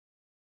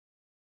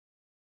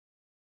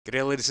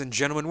G'day ladies and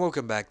gentlemen,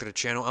 welcome back to the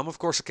channel. I'm of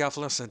course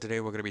Acaphilus, and today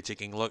we're going to be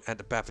taking a look at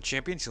the Path of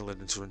Champions in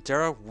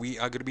Runeterra. We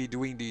are going to be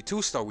doing the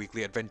 2-star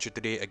weekly adventure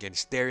today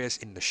against Darius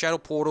in the Shadow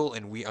Portal,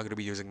 and we are going to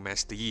be using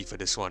Master Yi for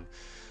this one.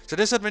 So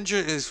this adventure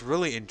is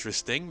really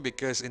interesting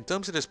because in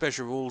terms of the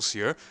special rules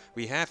here,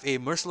 we have a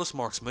Merciless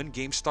Marksman.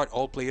 Game start,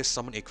 all players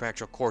summon a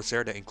character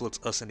Corsair, that includes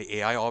us and the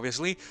AI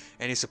obviously,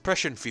 and a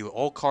Suppression Field.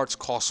 All cards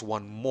cost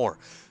 1 more.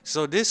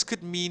 So this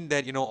could mean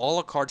that, all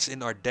the cards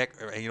in our deck,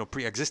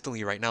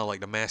 pre-existingly right now,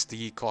 like the Master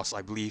Yi costs,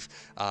 I believe,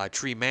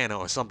 3 mana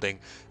or something,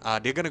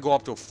 they're going to go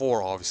up to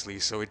 4 obviously,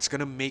 so it's going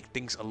to make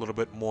things a little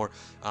bit more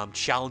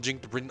challenging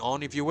to bring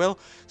on, if you will.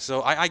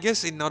 So I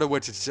guess in other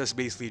words, it's just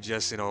basically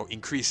just,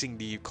 increasing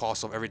the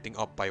cost of everything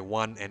up by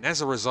 1, and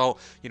as a result,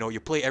 you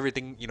play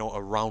everything,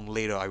 around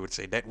later, I would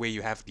say. That way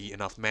you have the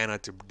enough mana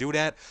to do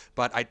that,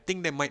 but I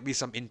think there might be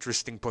some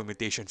interesting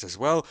permutations as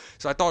well,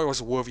 so I thought it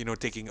was worth,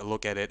 taking a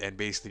look at it and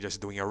basically just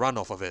doing a run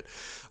off of it.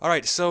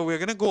 Alright, so we're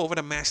gonna go over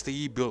the Master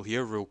Yi build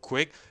here real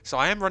quick. So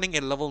I am running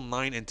a level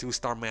 9 and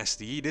 2-star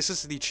Master Yi. This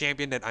is the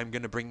champion that I'm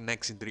gonna bring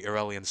next into the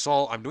Aurelion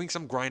Sol. I'm doing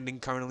some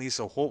grinding currently,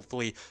 so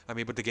hopefully I'm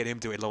able to get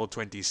him to a level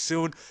 20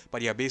 soon.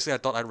 But yeah, basically I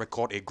thought I'd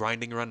record a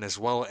grinding run as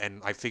well,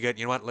 and I figured,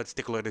 you know what, let's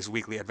take a look at this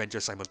weekly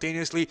adventure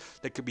simultaneously.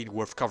 That could be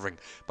worth covering.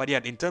 But yeah,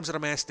 in terms of the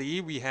Master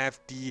Yi, we have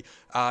the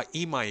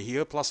Imai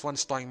here, +1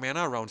 starting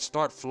mana around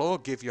start flow.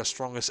 Give your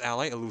strongest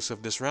ally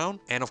elusive this round.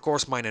 And of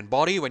course, mind and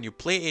body. When you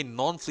play a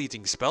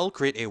non-fleeting spell,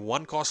 create a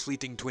 1-cost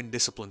fleeting twin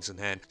disciplines in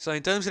hand. So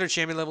in terms of the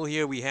champion level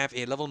here, we have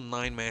a level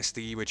 9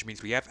 Master Yi, which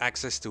means we have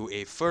access to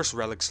a first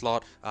relic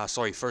slot,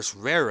 first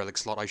rare relic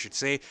slot I should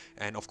say,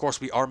 and of course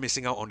we are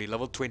missing out on the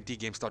level 20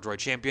 game start droid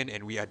champion,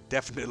 and we are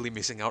definitely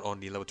missing out on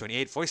the level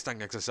 28 voice tank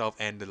Nexus itself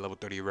and the level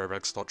 30 rare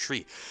relic slot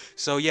 3.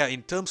 So yeah,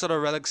 in terms of the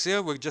relics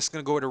here, we're just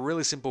gonna go with a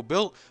really simple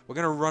build. We're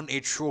gonna run a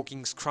Troll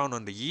King's Crown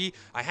on the Yi.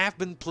 I have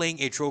been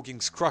playing a Troll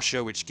King's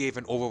Crusher, which gave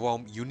an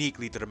overwhelm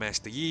uniquely to the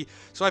Master Yi,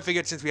 so I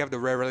figured since we have the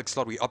rare relic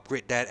slot, we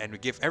upgrade that and we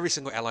give every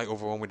single ally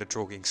overwhelm with the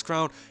Troll King's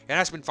Crown. It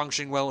has been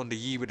functioning well on the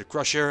Yi with the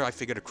Crusher. I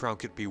figured the crown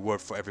could be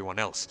worth for everyone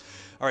else.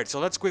 Alright, so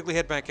let's quickly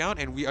head back out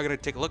and we are going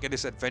to take a look at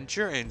this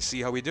adventure and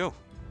see how we do.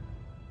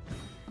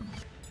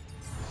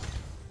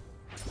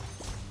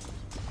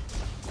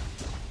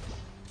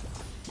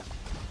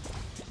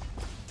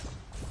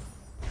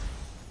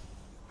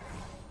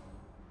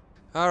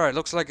 Alright,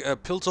 looks like a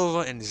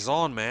Piltover and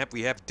Zon map.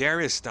 We have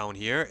Darius down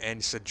here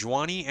and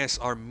Sejuani as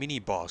our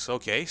mini-boss.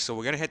 Okay, so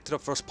we're gonna head to the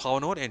first power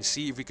node and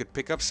see if we could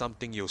pick up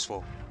something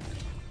useful.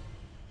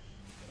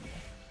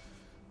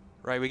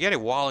 Right, we get a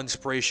Wild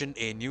Inspiration,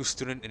 a new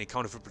student, and a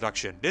counterfeit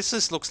production.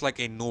 This looks like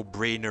a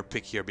no-brainer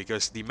pick here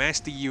because the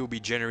Master Yi will be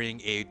generating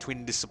a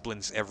Twin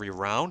Disciplines every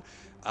round.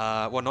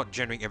 Well, not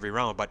generating every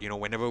round, but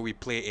whenever we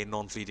play a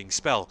non-fleeting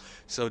spell.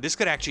 So this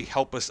could actually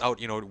help us out,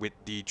 with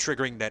the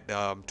triggering that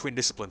Twin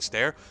Disciplines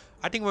there.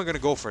 I think we're gonna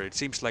go for it. It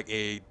seems like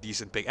a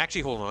decent pick.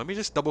 Actually, hold on. Let me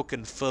just double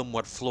confirm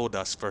what flow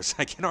does first.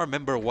 I cannot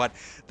remember what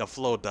the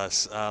flow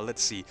does.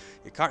 Let's see.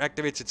 Your card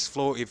activates its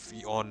flow if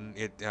on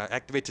it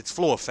activates its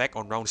flow effect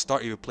on round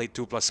start. You play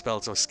 2+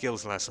 spells or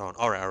skills last round.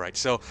 Alright.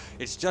 So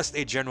it's just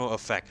a general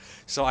effect.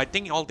 So I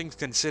think all things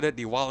considered,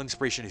 the Wild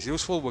Inspiration is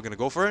useful. We're gonna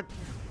go for it.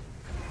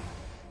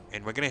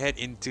 And we're gonna head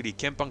into the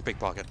Chempunk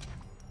Pickpocket.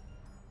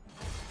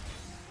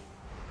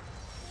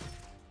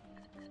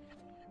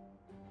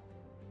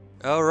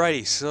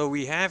 Alrighty, so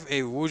we have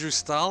a Wuju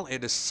style, a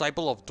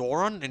Disciple of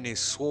Doran, and a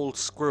Soul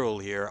Squirrel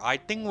here. I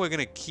think we're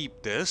gonna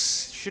keep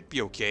this. Should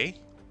be okay.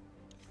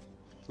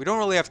 We don't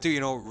really have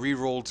to,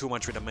 re-roll too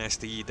much with the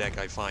Master Yi deck,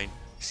 I find.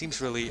 Seems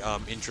really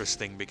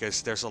interesting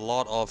because there's a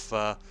lot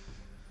of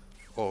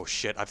oh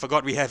shit, I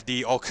forgot we have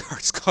the all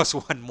cards cost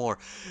 1 more.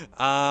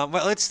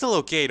 Well, it's still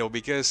okay though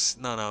because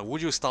no,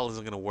 Wuju style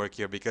isn't gonna work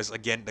here because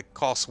again the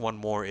cost 1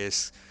 more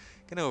is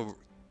gonna,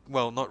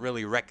 well, not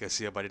really wreck us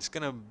here, but it's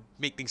gonna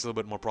make things a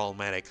little bit more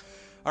problematic.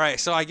 Alright,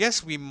 so I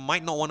guess we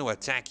might not want to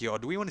attack here, or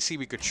do we want to see if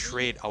we could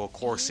trade our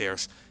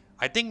Corsairs?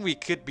 I think we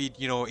could be,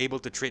 able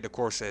to trade the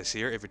Corsairs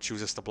here if it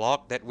chooses to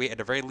block. That way, at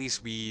the very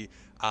least, we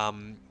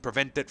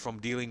prevent it from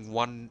dealing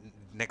 1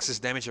 Nexus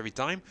damage every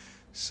time.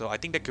 So I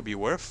think that could be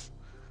worth.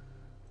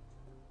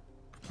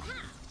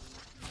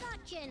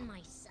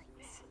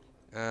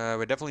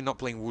 We're definitely not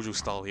playing Wuju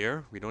style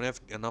here. We don't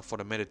have enough for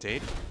the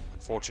meditate,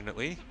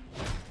 unfortunately.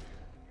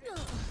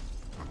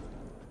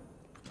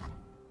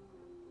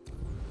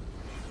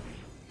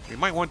 We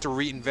might want to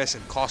reinvest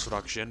in cost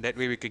reduction. That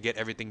way we could get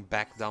everything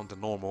back down to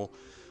normal.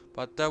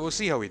 But we'll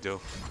see how we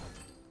do.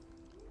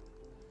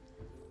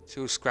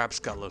 2 Scrap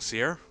Scuttlers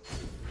here.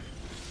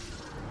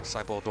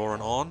 Disciple of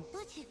Doran on.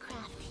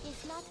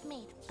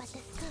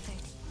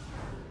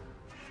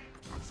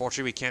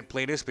 Unfortunately, we can't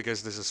play this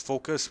because this is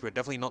focus. We're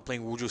definitely not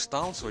playing Wuju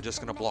style, so we're just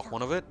gonna block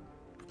one of it.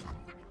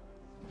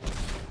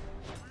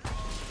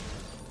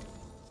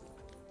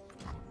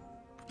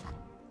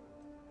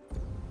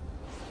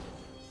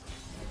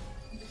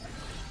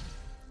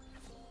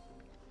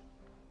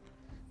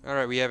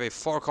 Alright, we have a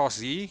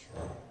 4-cost Yi.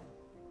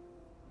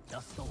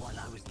 Just the one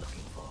I was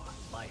looking for.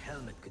 My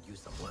helmet could use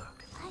some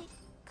work. I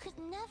could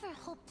never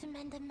hope to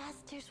mend a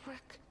master's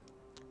work.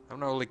 I'm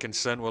not really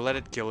concerned. We'll let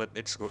it kill it.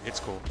 It's cool. It's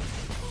cool.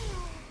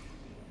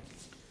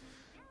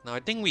 Now,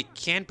 I think we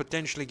can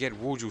potentially get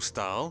Wuju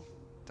style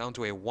down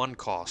to a 1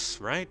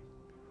 cost, right?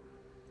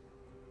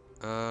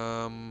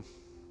 No,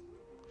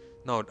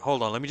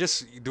 hold on. Let me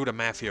just do the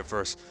math here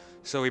first.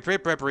 So we play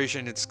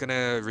preparation. It's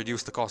gonna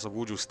reduce the cost of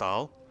Wuju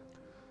style.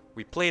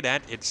 We play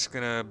that. It's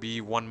gonna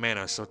be 1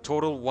 mana. So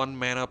total 1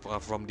 mana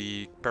from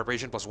the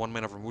preparation plus 1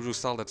 mana from Wuju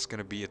style. That's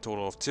gonna be a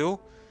total of 2.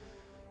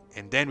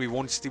 And then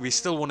we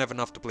still won't have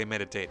enough to play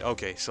meditate.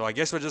 Okay, so I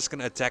guess we're just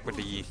gonna attack with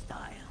the Yi.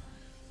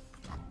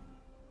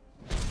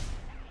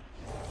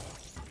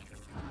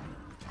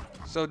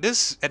 So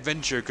this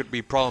adventure could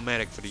be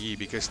problematic for the Yi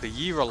because the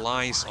Yi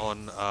relies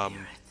on,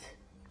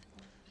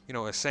 you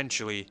know,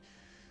 essentially...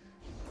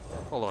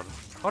 Hold on.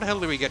 How the hell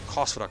did we get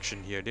cost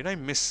reduction here? Did I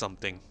miss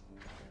something?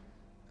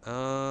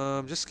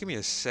 Just give me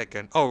a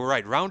second. Oh,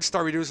 right. Round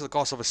start reduces the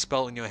cost of a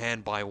spell in your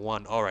hand by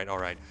 1. Alright,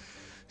 alright.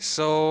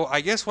 So,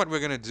 I guess what we're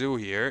gonna do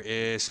here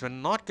is we're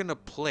not gonna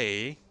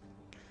play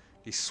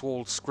the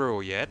Swole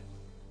Squirrel yet.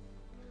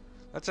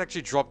 Let's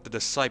actually drop the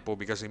Disciple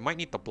because we might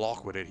need to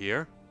block with it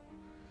here.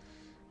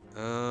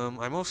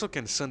 I'm also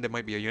concerned there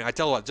might be a unit. I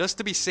tell you what, just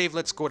to be safe,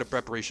 let's go to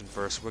preparation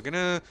first. We're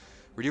gonna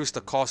reduce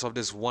the cost of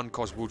this 1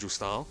 cost Wuju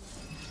style.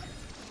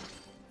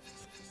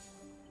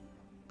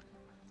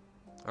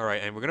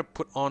 Alright, and we're gonna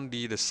put on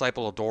the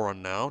Disciple of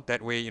Doran now.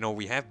 That way, you know,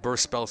 we have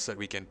burst spells that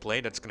we can play.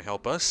 That's gonna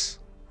help us.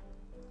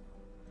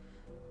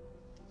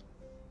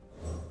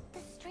 The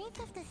strength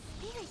of the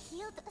spear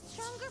healed a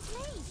stronger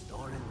blade.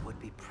 Doran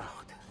would be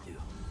proud of you.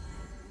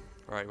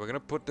 Alright, we're gonna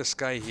put this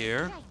guy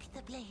here. Strike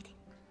the blade.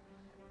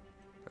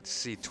 Let's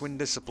see, Twin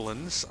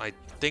Disciplines. I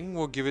think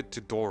we'll give it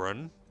to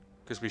Doran.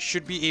 Because we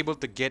should be able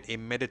to get a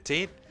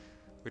Meditate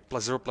with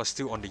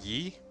 +0/+2 on the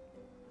Yi.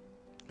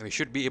 And we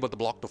should be able to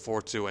block the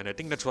 4-2. And I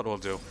think that's what we'll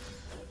do.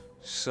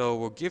 So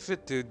we'll give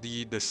it to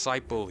the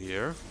Disciple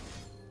here.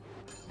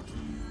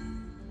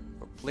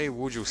 We'll play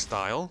Wuju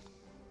style.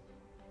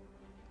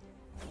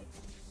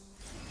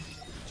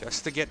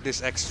 Just to get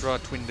this extra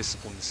Twin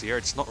Disciplines here.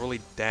 It's not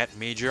really that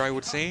major, I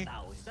would say.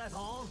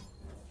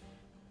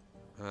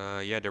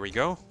 Yeah, there we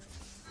go.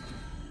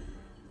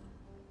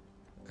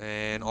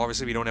 And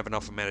obviously we don't have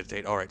enough for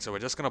Meditate. Alright, so we're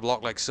just gonna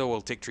block like so.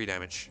 We'll take 3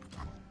 damage.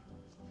 A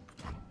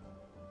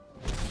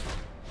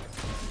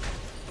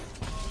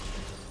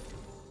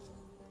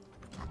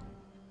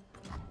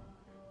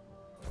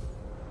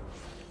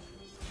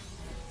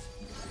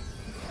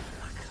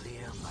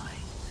clear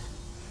mind.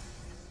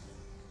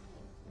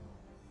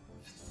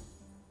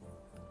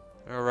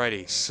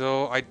 Alrighty,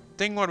 so I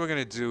think what we're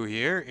gonna do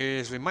here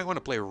is we might want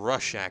to play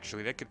Rush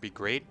actually. That could be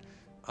great.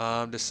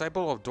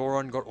 Disciple of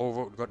Doran got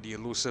the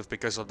elusive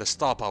because of the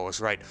star powers,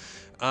 right?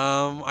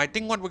 I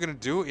think what we're gonna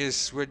do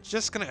is we're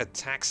just gonna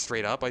attack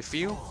straight up, I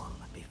feel.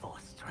 Before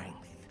strength.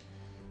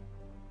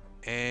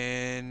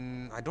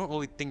 And I don't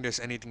really think there's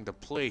anything to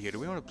play here. Do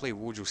we want to play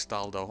Wuju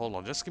style though? Hold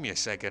on, just give me a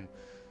second.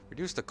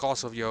 Reduce the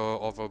cost of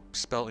a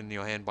spell in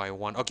your hand by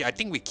 1. Okay, I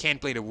think we can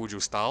play the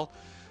Wuju style.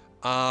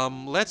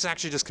 Let's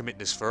actually just commit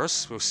this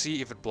first. We'll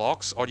see if it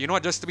blocks. Or you know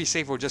what, just to be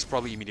safe, we'll just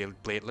probably immediately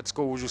play it. Let's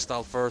go Wuju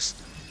style first.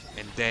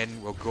 And then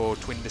we'll go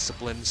Twin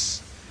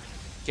Disciplines.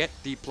 Get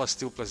the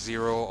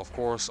 +2/+0, of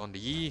course, on the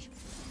Yi.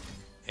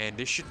 And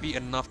this should be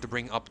enough to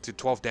bring up to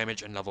 12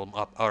 damage and level them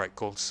up. Alright,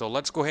 cool. So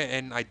let's go ahead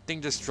and I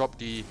think just drop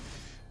the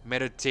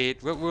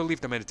Meditate. We'll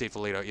leave the Meditate for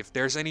later. If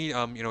there's any,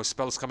 you know,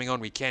 spells coming on,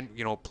 we can,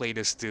 you know, play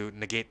this to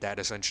negate that,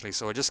 essentially.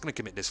 So we're just gonna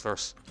commit this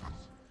first.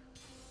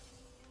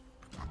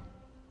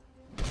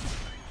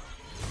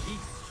 Each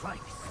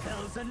strike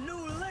spells a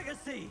new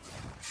legacy.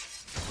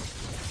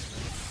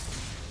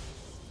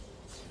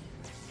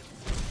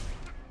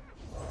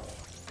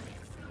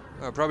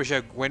 I probably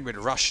should have went with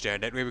Rush there,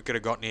 that way we could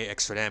have gotten any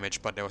extra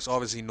damage, but there was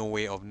obviously no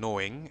way of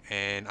knowing,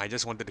 and I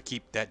just wanted to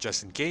keep that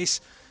just in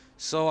case.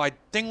 So I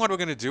think what we're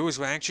going to do is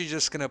we're actually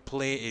just going to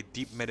play a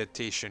Deep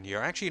Meditation here.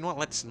 Actually, you know what,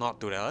 let's not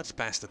do that, let's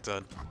pass the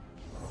turn.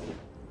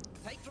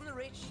 Take from the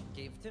rich,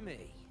 give to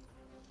me.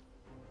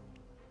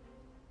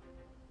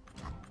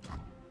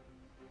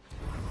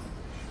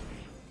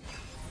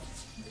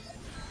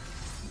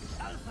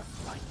 Alpha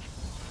strike.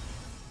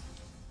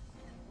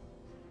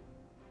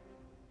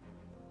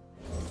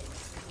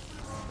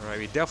 Alright,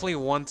 we definitely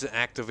want to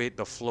activate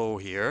the flow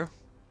here.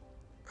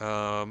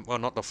 Well,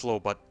 not the flow,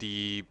 but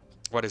the...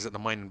 What is it? The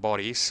mind and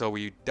body. So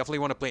we definitely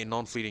want to play a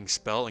non-fleeting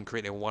spell and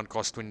create a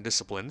 1-cost Twin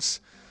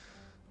Disciplines.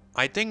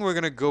 I think we're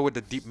going to go with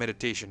the Deep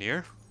Meditation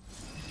here.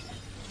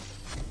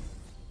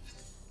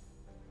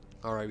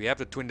 Alright, we have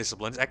the Twin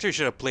Disciplines. Actually, we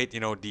should have played, you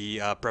know,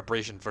 the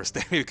preparation first.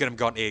 Then we could have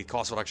gotten a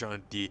cost reduction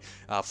on the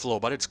flow,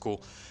 but it's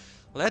cool.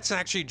 Let's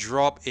actually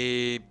drop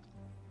a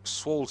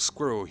Swole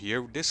Squirrel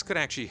here. This could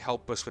actually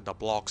help us with the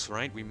blocks,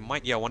 right? We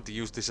might, yeah, want to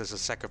use this as a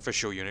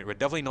sacrificial unit. We're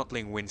definitely not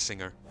playing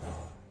Windsinger.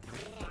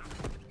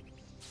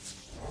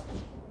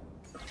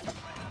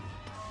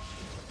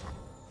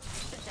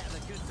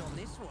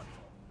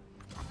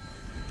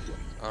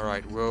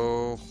 Alright,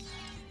 we'll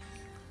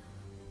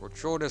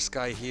throw this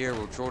guy here,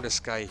 we'll throw this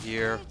guy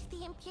here.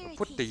 We'll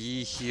put the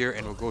Yi here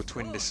and we'll go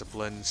Twin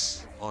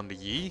Disciplines on the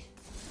Yi.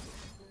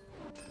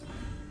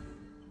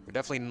 We're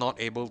definitely not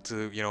able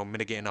to, you know,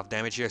 mitigate enough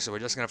damage here, so we're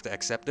just gonna have to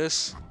accept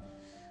this.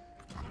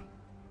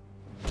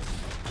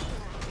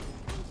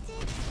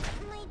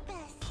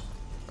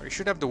 We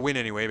should have the win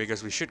anyway,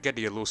 because we should get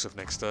the elusive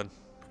next turn.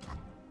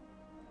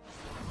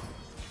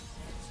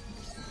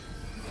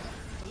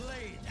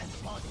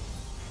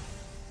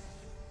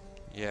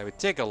 Yeah, we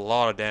take a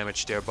lot of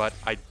damage there, but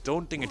I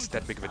don't think it's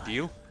that big of a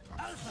deal.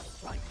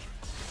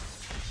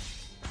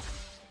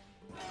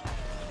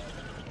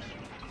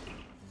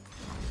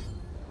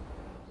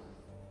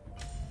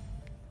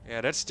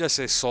 Yeah, that's just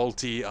a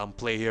salty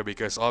play here,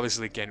 because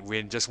obviously can't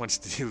win, just wants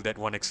to deal that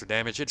one extra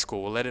damage. It's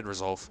cool, we'll let it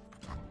resolve.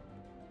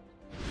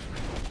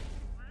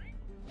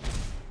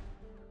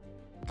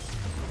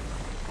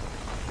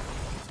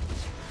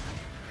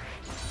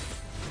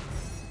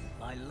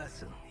 My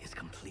lesson is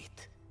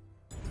complete.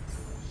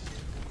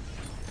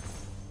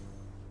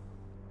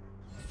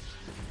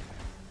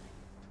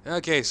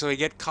 Okay, so we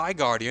get Kai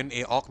Guardian,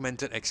 a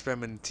Augmented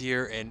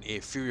Experimenter, and a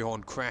Fury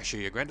Horn Crasher.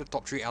 You grant the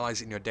top 3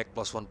 allies in your deck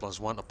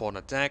 +1/+1 upon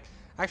attack.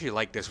 I actually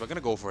like this, we're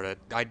gonna go for it.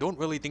 I don't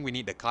really think we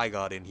need the Kai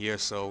Guardian here,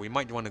 so we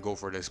might want to go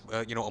for this.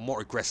 You know, a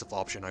more aggressive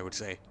option, I would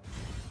say.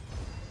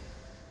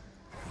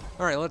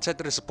 Alright, let's head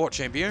to the support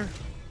champion.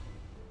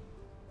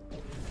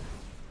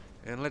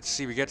 And let's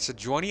see, we get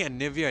Sejuani,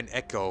 Anivia, and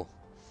Echo.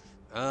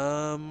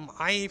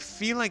 I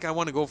feel like I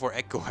want to go for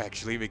Echo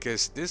actually,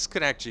 because this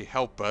could actually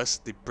help us.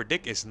 The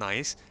predict is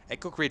nice.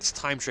 Echo creates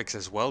time tricks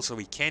as well, so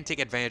we can take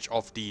advantage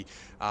of the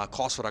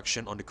cost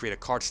reduction on the created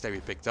cards that we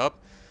picked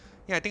up.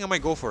 Yeah, I think I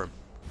might go for him.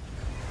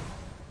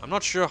 I'm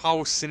not sure how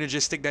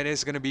synergistic that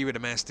is going to be with the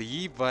Master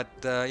Yi, but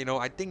you know,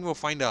 I think we'll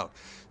find out.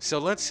 So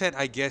let's head,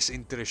 I guess,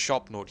 into the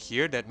shop note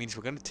here. That means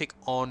we're going to take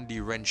on the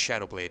Ren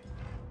Shadowblade.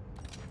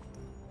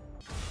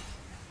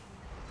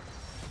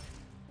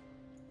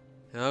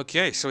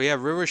 Okay, so we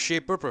have River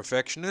Shaper,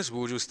 Perfectionist,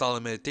 Wuju Style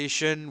and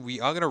Meditation.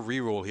 We are going to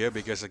reroll here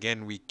because,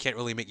 again, we can't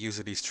really make use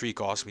of these 3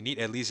 costs. We need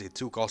at least a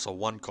 2 cost or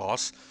 1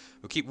 cost.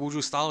 We'll keep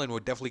Wuju Style and we'll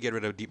definitely get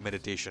rid of Deep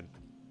Meditation.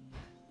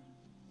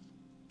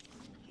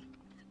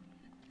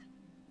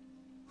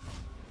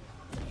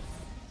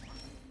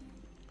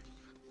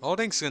 All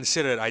things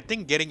considered, I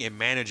think getting a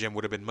Mana Gem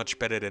would have been much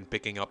better than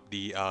picking up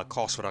the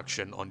cost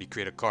reduction on the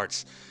created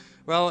cards.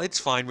 Well, it's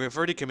fine. We've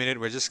already committed.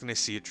 We're just going to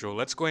see it through.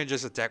 Let's go ahead and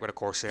just attack with a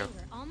Corsair.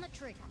 We're on the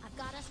trigger. I've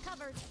got us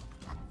covered.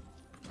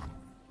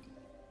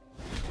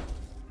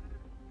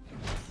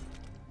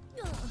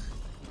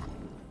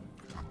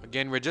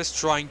 Again, we're just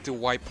trying to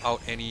wipe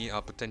out any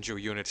potential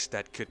units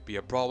that could be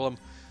a problem.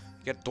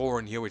 Get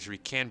Doran here, which we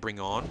can bring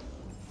on.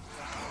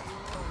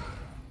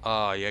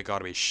 Yeah,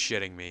 gotta be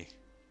shitting me.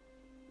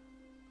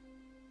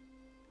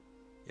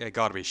 Yeah,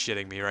 gotta be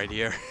shitting me right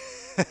here.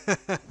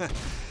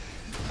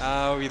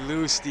 We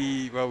lose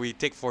the... Well, we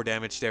take 4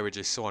 damage there, which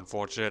is so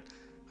unfortunate.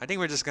 I think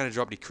we're just gonna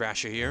drop the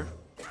Crasher here.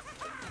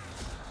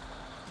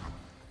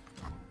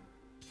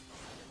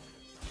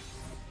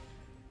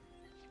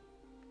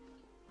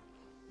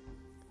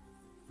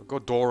 We'll go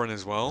Doran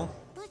as well.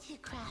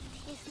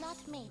 Butchercraft is not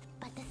made,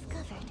 but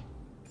discovered.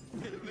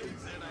 They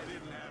said I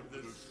didn't have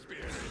the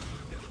spirit.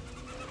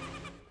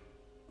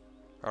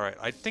 Alright,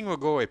 I think we'll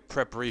go a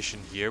Preparation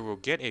here. We'll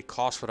get a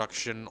cost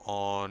reduction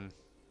on...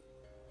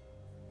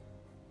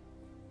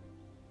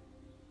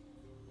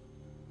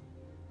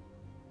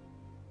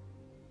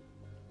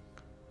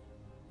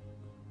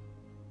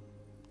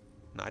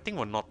 No, I think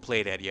we'll not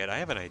play that yet. I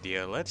have an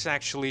idea. Let's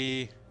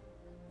actually...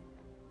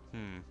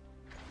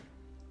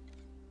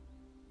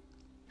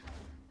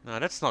 No,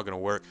 that's not gonna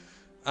work.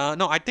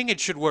 No, I think it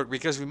should work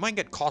because we might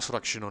get cost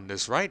reduction on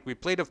this, right? We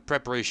played a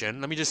Preparation.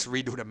 Let me just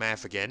redo the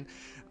math again.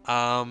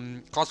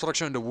 Cost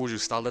reduction on the Wuju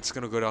style, that's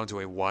gonna go down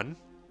to a 1.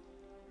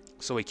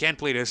 So we can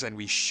play this and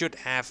we should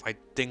have, I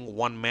think,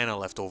 1 mana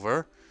left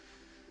over.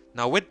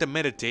 Now with the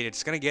Meditate,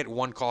 it's gonna get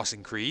 1 cost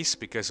increase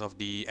because of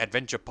the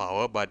Adventure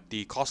power, but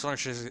the cost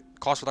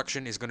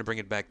reduction is gonna bring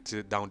it back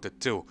to down to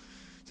 2.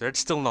 So that's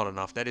still not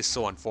enough. That is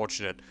so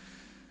unfortunate.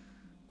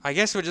 I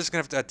guess we're just gonna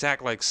have to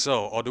attack like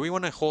so, or do we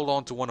want to hold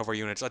on to one of our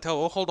units?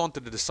 We'll hold on to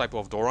the Disciple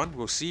of Doran.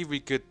 We'll see if we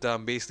could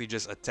basically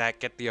just attack,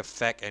 get the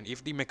effect, and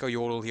if the Mecha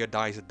Yodel here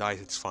dies, it dies,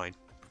 it's fine.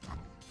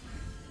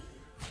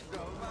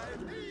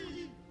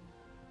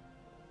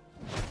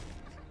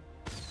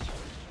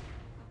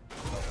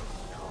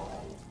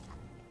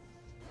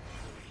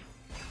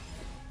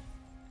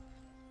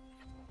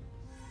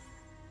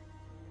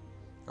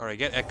 Alright,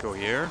 get Echo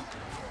here.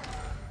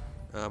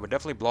 We're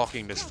definitely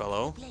blocking this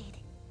fellow.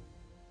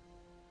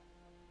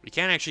 We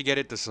can actually get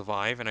it to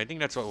survive, and I think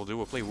that's what we'll do.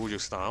 We'll play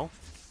Wuju style.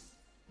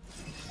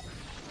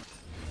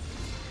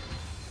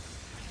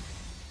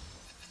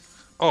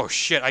 Oh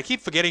shit, I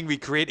keep forgetting we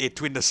create a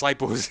Twin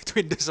Disciples,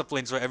 Twin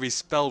Disciplines for every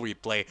spell we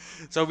play.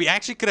 So we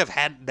actually could have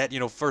had that,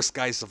 you know, first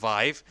guy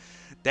survive.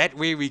 That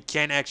way we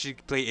can actually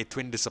play a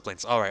Twin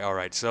Disciplines.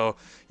 Alright. So,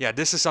 yeah,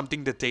 this is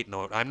something to take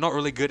note. I'm not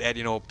really good at,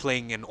 you know,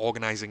 playing and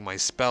organizing my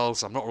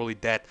spells. I'm not really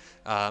that,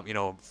 you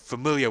know,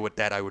 familiar with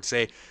that, I would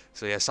say.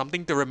 So, yeah,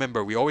 something to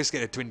remember. We always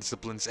get a Twin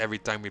Disciplines every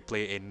time we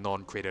play a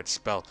non-created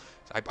spell.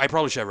 I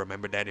probably should have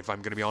remembered that if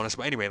I'm going to be honest.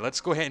 But anyway,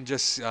 let's go ahead and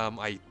just,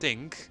 I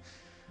think...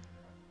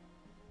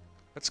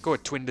 Let's go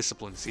with Twin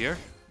Disciplines here.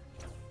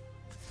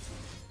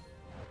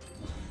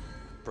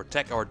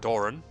 Protect our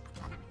Doran.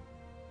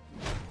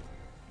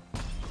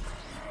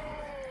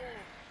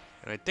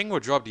 And I think we'll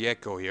drop the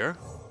Echo here.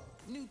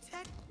 New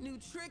tech, new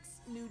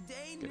tricks, new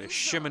day, Get new a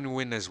Shaman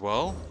Win as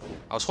well.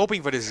 I was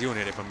hoping for this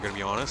unit, if I'm going to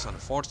be honest.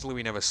 Unfortunately,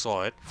 we never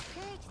saw it.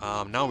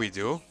 Now we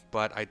do.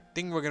 But I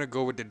think we're going to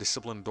go with the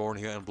Disciplined Dorn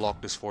here and block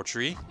this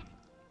 4-3.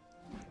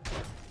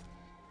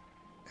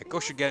 Echo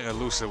should get an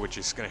Elusive, which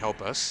is going to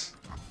help us.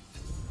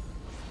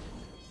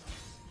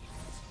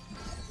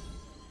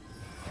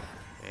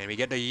 And we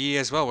get the Yi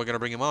as well. We're going to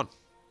bring him on.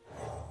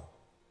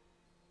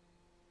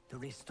 To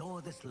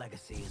restore this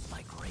legacy is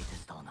my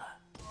greatest honor.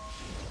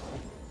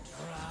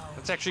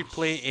 Let's actually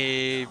play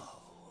a...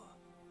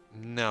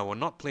 No, we're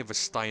not playing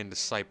Vestian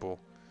Disciple.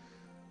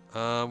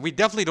 We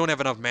definitely don't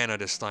have enough mana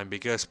this time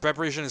because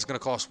Preparation is going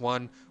to cost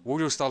 1,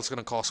 Voodoo Style is going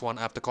to cost 1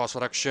 after cost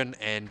reduction,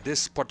 and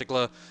this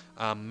particular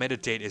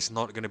Meditate is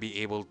not going to be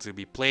able to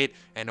be played.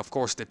 And of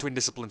course the Twin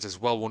Disciplines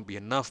as well won't be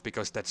enough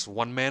because that's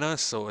 1 mana,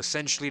 so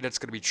essentially that's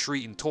going to be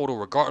 3 in total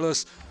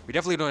regardless. We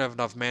definitely don't have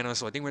enough mana,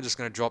 so I think we're just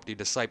going to drop the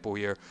Disciple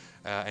here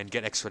and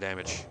get extra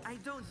damage. I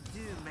don't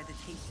do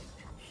meditation.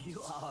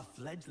 You are a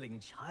fledgling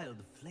child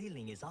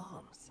flailing his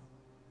arms.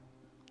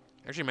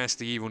 Actually,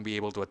 Master Yi won't be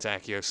able to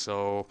attack here,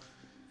 so...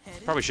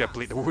 Probably should have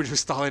played the Voodoo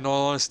Style in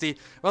all honesty.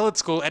 Well,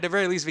 it's cool. At the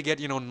very least, we get,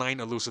 you know, 9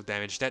 elusive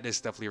damage. That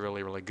is definitely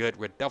really, really good.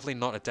 We're definitely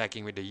not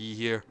attacking with the Yi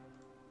here.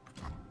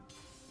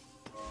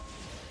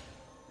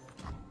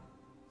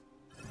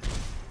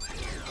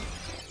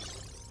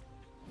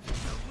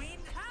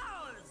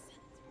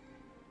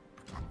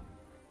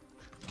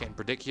 Can't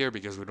predict here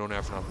because we don't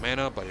have enough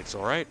mana, but it's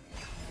alright.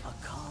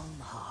 A calm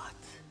heart.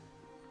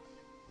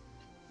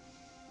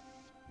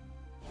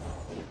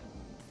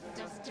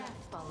 Does death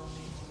follow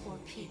me or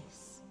peace?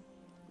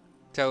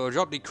 So we'll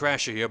drop the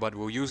Crasher here, but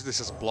we'll use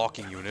this as a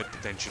blocking unit,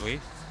 potentially.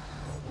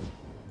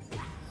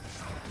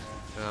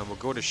 We'll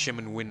go to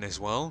Shaman Wind as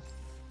well.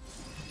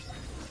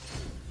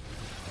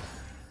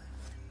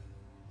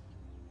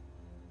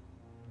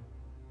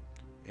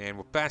 And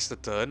we'll pass the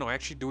turn. Or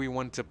actually, do we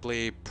want to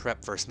play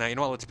Prep first? Now, you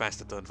know what? Let's pass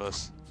the turn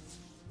first.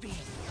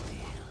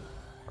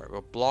 Alright,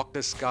 we'll block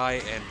this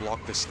guy and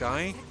block this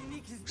guy.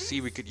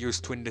 See, we could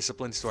use Twin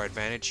Disciplines to our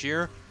advantage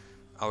here.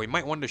 We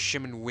might want the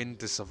Shaman Wind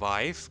to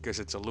survive, because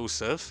it's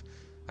elusive.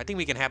 I think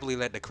we can happily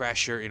let the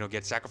Crasher, you know,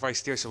 get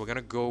sacrificed here, so we're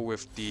gonna go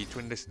with the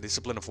Twin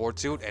Discipline of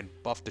Fortitude and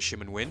buff the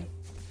Shaman Wind.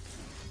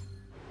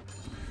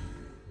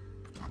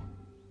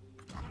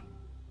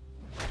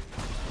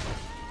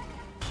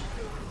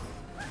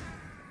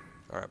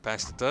 Alright,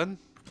 pass the turn.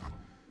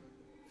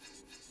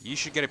 You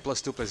should get a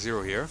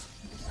 +2/+0 here.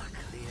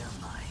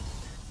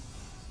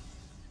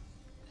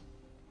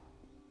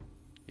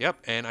 Yep,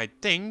 and I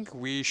think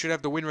we should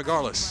have the win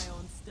regardless.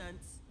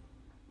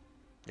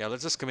 Yeah,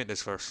 let's just commit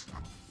this first.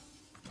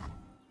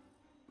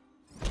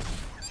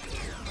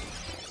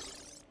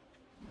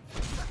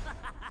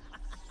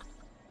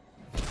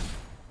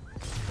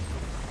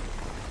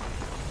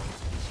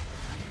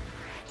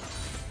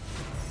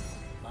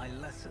 My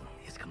lesson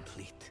is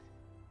complete.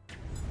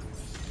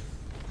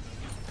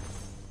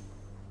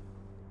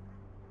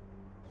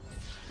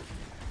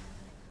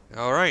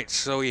 Alright,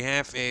 so we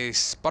have a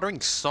Sputtering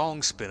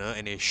Song Spinner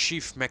and a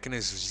Sheath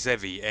Mechanist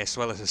Zevi, as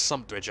well as a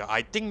Sump Dredger.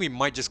 I think we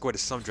might just go with the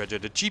Sump Dredger.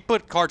 The cheaper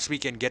cards we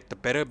can get, the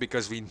better,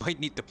 because we might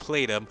need to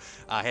play them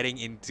heading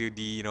into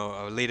the, you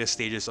know, later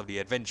stages of the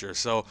adventure.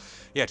 So,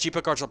 yeah,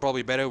 cheaper cards are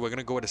probably better. We're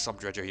gonna go with the Sump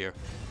Dredger here.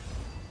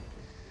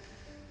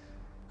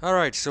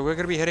 Alright, so we're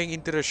gonna be heading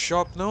into the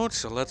shop node,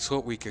 so let's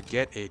hope we could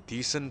get a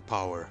decent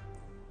power.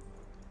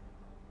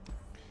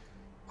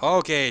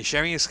 Okay,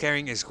 sharing is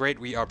caring is great.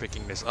 We are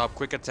picking this up.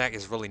 Quick attack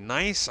is really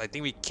nice. I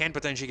think we can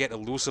potentially get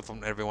elusive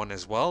from everyone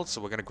as well,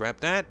 so we're gonna grab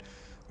that.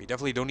 We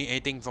definitely don't need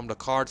anything from the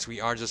cards. We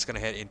are just gonna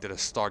head into the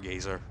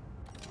Stargazer.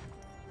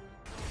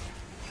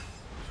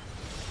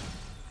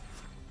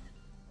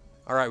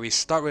 Alright, we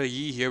start with a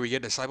Yi here. We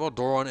get Disciple,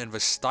 Doron, and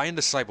Vestian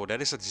Disciple.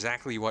 That is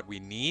exactly what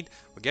we need.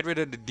 We'll get rid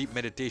of the Deep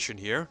Meditation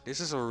here. This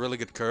is a really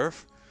good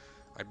curve.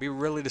 I'd be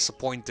really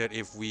disappointed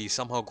if we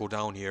somehow go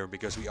down here,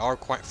 because we are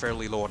quite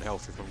fairly low on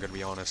health, if I'm gonna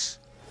be honest.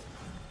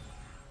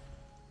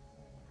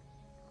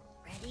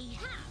 Ready?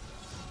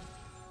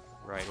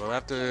 Right, we'll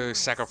have to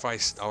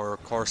sacrifice our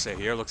Corsair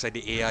here. Looks like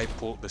the AI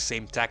pulled the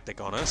same tactic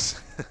on us.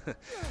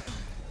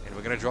 And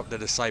we're gonna drop the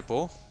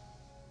Disciple.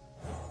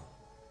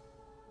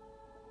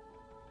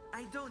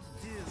 I don't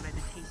do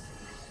meditation.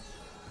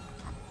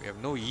 We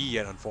have no Yi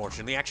yet,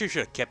 unfortunately. Actually,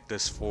 should have kept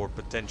this for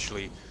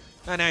potentially...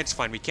 Nah, it's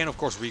fine. We can, of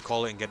course,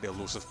 recall it and get the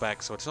elusive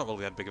back, so it's not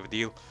really that big of a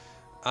deal.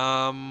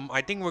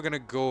 I think we're gonna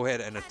go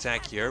ahead and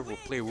attack here. We'll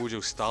play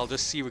Wuju style,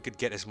 just see if we could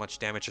get as much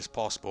damage as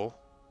possible.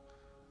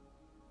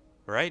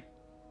 Right?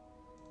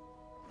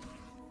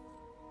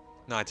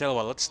 No, I tell you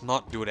what, let's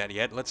not do that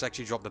yet. Let's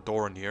actually drop the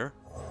door in here.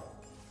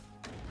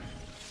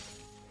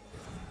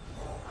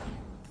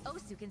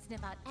 Osu can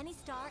sniff out any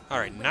star.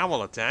 Alright, now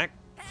we'll attack.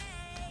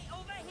 Hey,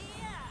 over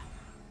here!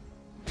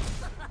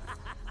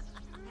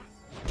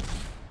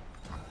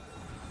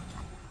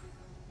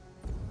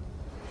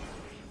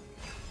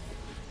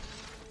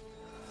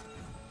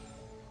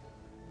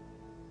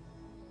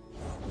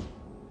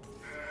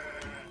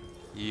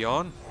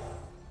 Eon.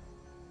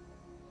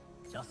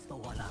 Just the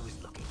one I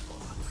was looking for.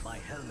 My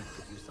helmet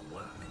could use some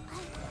work.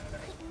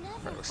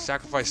 Alright, we'll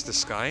sacrifice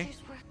this guy,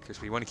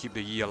 because we want to keep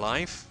the Yi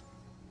alive.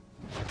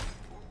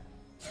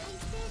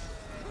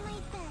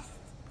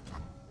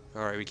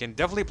 Alright, we can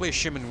definitely play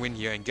Shim and Win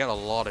here and get a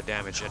lot of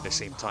damage at the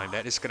same time.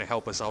 That is going to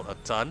help us out a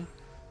ton.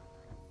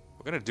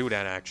 We're going to do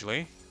that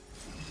actually.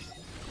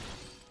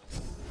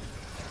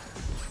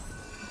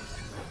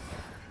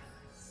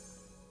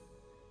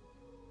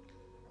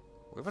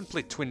 We haven't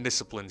played Twin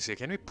Disciplines here.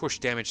 Can we push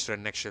damage to the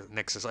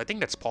Nexus? I think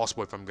that's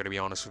possible if I'm going to be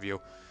honest with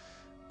you.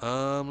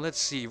 Let's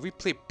see. If we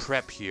play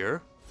Prep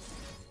here,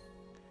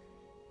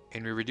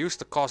 and we reduce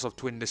the cost of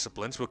Twin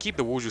Disciplines, we'll keep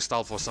the Wuju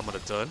style for some of the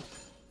turn.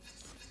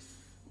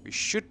 We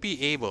should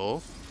be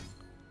able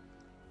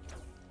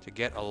to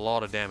get a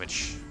lot of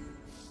damage.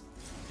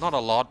 Not a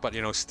lot, but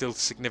you know, still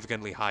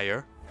significantly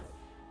higher.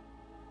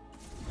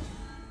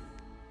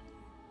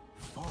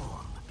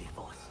 Form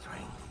before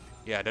strength.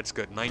 Yeah, that's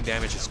good. 9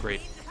 damage is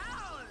great.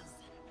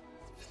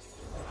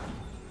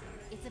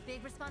 It's a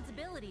big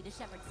responsibility to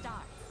shepherd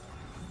stars.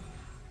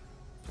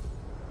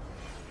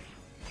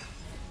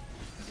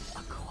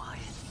 A quiet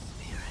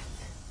spirit.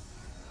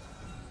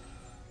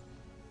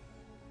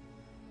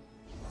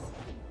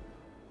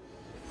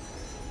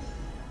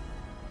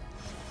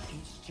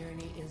 Each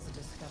journey is a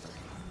discovery.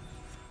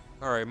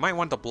 Alright, might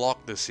want to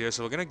block this here,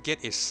 so we're gonna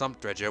get a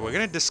Sump Dredger. We're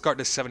gonna discard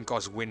the 7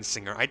 cost Wind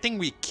Singer. I think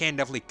we can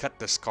definitely cut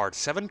this card.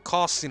 7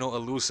 costs, you know,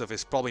 elusive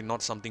is probably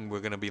not something we're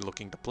gonna be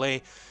looking to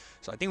play.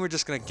 So I think we're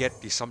just gonna get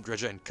the Sump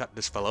Dredger and cut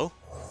this fellow.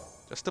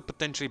 Just to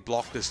potentially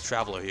block this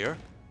Traveler here.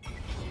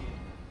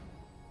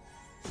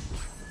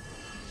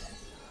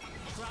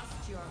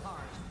 Trust your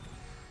heart.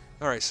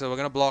 Alright, so we're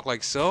gonna block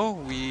like so.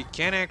 We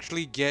can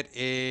actually get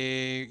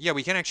a... Yeah,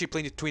 we can actually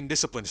play the Twin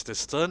Disciplines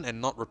this turn and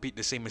not repeat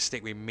the same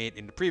mistake we made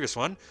in the previous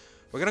one.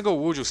 We're gonna go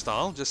Wuju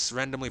style, just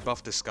randomly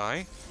buff this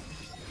guy.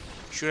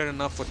 Should have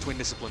enough for Twin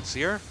Disciplines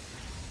here.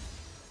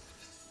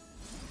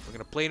 We're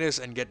gonna play this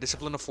and get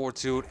Discipline of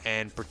Fortitude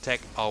and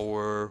protect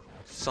our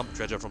Sump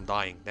Dredger from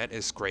dying. That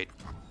is great.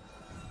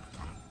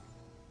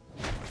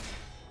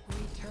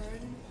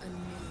 Return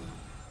anew.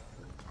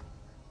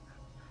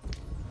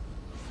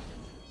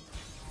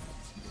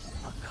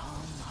 A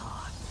calm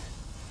heart.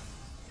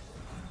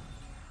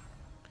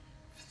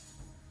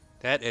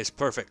 That is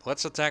perfect.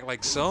 Let's attack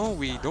like so.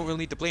 We don't really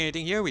need to play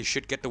anything here. We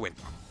should get the win.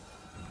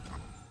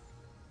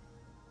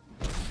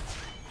 Each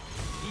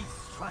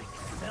strike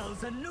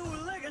spells a new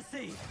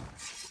legacy.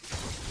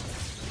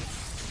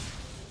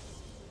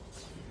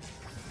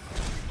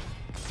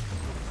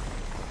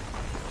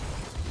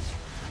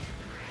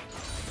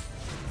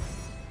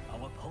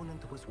 Our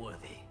opponent was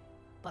worthy,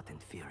 but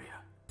inferior.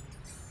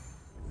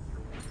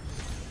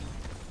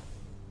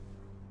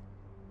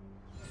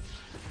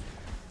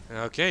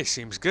 Okay,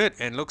 seems good.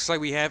 And looks like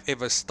we have a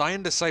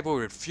Vastayan Disciple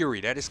with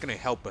Fury. That is going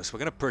to help us. We're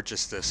going to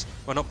purchase this.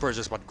 Well, not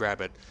purchase, but grab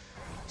it.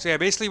 So yeah,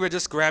 basically we're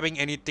just grabbing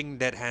anything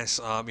that has,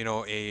 you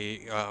know,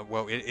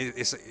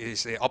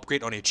 is an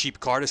upgrade on a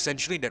cheap card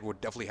essentially. That would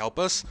definitely help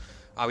us.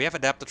 We have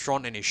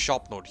Adaptatron and a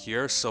Shop Note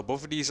here. So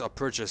both of these are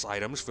purchase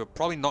items. We're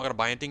probably not going to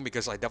buy anything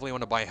because I definitely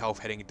want to buy health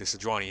heading into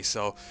Sejuani.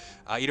 So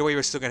either way,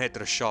 we're still going to head to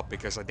the shop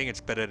because I think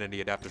it's better than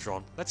the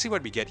Adaptatron. Let's see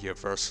what we get here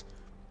first.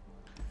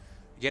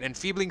 Get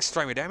Enfeebling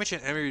Strike with damage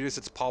and enemy reduces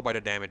its power by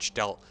the damage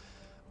dealt.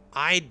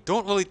 I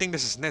don't really think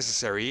this is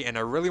necessary, and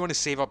I really want to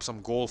save up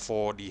some gold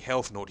for the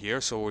health note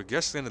here, so we're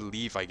just going to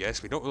leave, I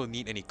guess. We don't really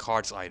need any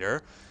cards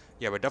either.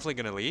 Yeah, we're definitely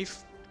going to leave.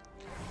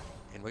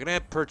 And we're going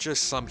to purchase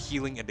some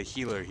healing at the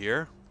healer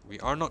here. We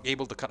are not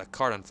able to cut a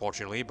card,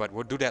 unfortunately, but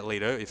we'll do that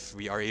later if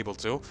we are able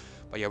to.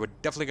 But yeah, we're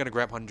definitely going to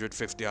grab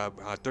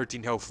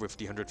 13 health with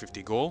the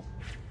 150 gold.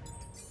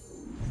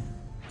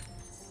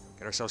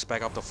 Get ourselves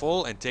back up to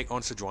full and take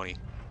on Sejuani.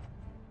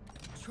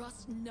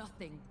 Trust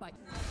nothing but...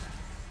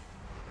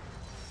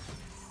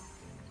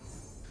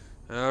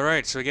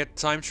 Alright, so we get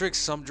Time Trick,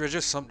 Sump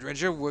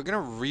Dredger. We're gonna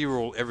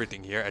reroll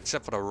everything here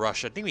except for the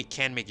Rush. I think we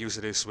can make use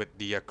of this with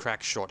the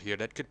Crack Shot here.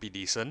 That could be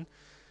decent.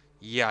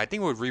 Yeah, I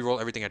think we'll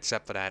reroll everything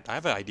except for that. I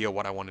have an idea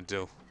what I want to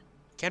do.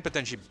 Can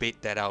potentially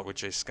bait that out,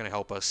 which is gonna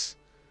help us.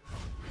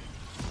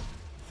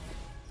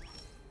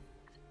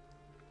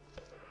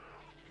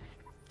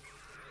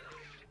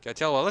 Okay, I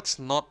tell you what, let's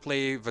not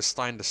play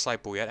Vastayan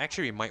Disciple yet.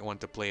 Actually, we might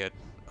want to play it.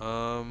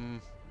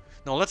 No,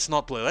 let's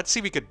not play. Let's see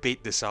if we could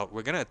bait this out.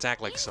 We're gonna attack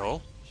like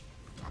so.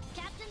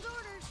 Captain's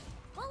orders.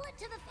 Bullet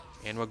to the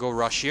face. And we'll go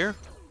Rush here.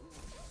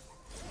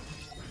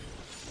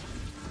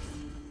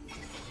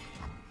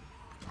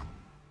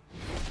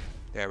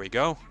 There we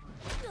go.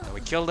 Now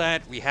we kill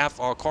that, we have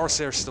our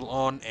Corsair still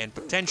on, and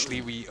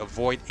potentially we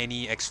avoid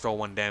any extra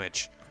 1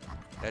 damage.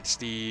 That's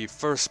the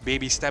first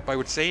baby step, I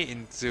would say,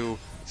 into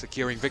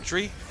securing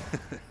victory.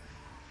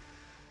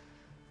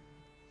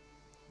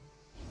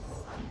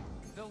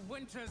 The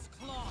winter's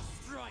claw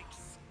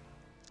strikes.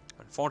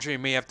 Unfortunately,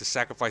 we may have to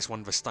sacrifice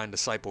one Vestine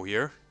Disciple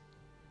here.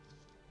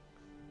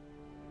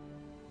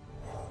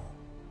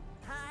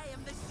 I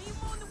am the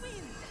Sejuani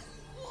wind.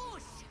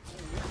 Whoosh.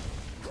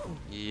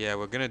 Yeah,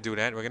 we're gonna do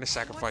that. We're gonna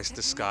sacrifice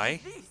this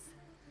guy.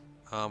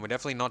 We're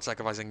definitely not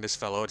sacrificing this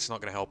fellow. It's not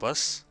gonna help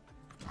us.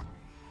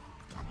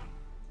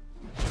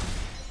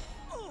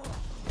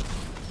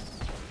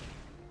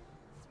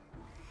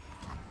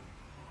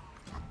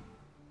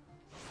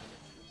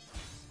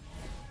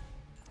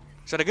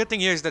 So the good thing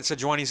here is that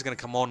Sejuani is going to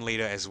come on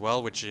later as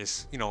well, which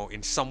is, you know,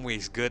 in some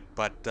ways good,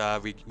 but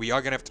we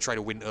are going to have to try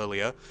to win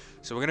earlier.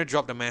 So we're going to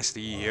drop the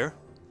Master E here.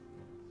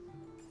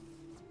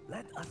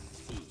 Let us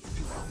see if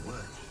you are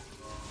worthy.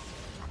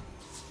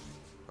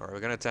 Alright, we're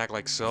going to attack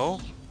like so.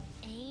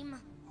 Aim.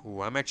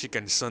 Ooh, I'm actually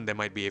concerned there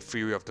might be a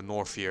Fury of the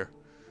North here.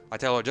 I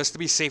tell you, just to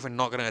be safe, I'm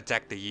not going to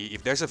attack the E.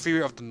 If there's a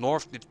Fury of the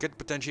North, it could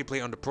potentially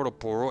play on the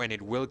Protoporo, and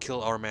it will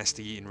kill our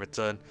Master E in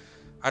return.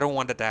 I don't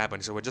want that to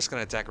happen, so we're just going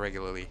to attack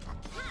regularly.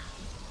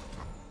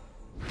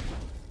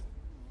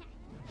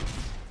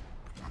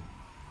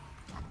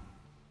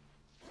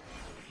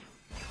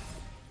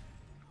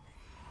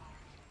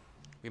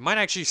 We might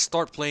actually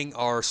start playing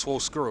our Swole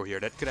Skuro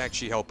here. That could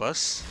actually help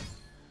us.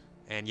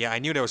 And yeah, I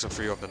knew there was a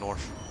Fury of the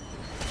North.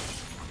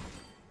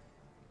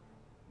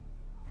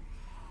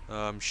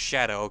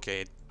 Shadow,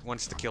 okay. It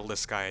wants to kill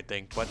this guy, I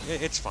think. But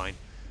it's fine.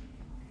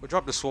 We'll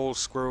drop the Swole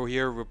Skuro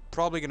here. We're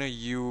probably gonna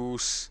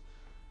use...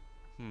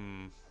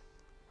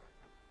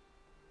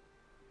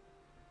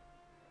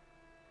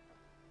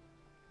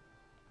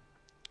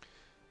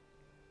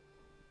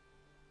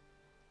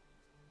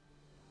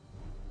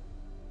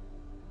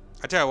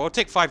 I tell you, we'll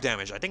take 5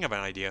 damage. I think I have an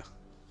idea.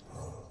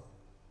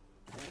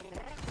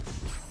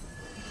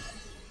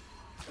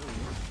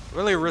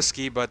 Really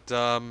risky, but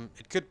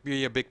it could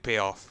be a big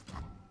payoff.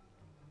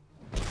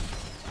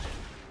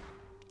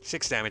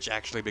 6 damage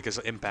actually because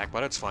of impact,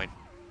 but it's fine.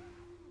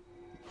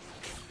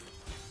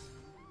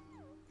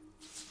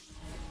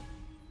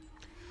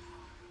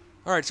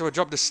 Alright, so we'll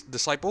drop this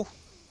Disciple.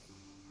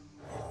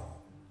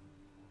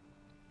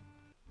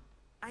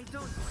 I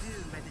don't do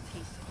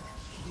meditation.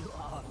 You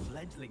are a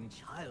fledgling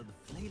child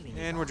flailing.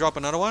 And we'll drop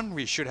another one.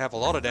 We should have a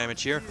lot of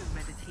damage here. Do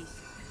meditation.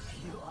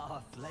 You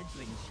are a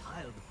fledgling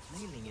child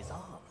flailing is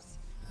ours.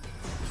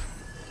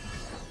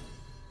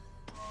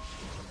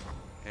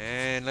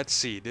 And let's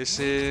see, this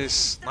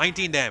is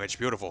 19 damage.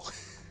 Beautiful.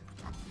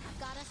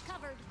 Got us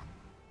covered.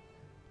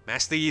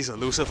 Master E's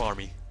elusive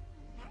army.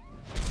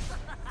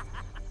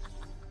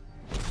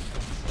 The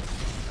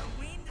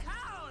wind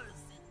howls.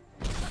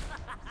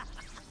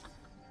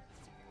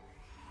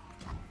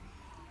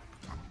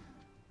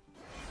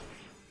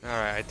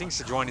 Alright, I think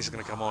Sejuani is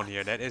going to come on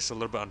here. That is a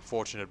little bit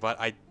unfortunate, but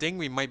I think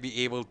we might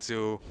be able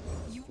to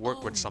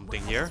work with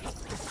something here.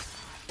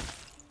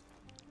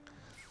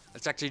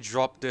 Let's actually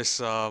drop this,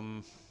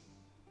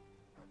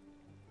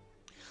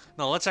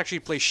 No, let's actually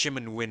play Shim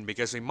and Win,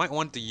 because we might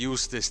want to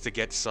use this to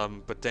get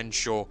some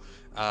potential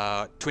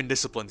Twin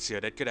Disciplines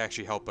here. That could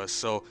actually help us.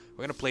 So, we're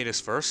going to play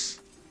this first.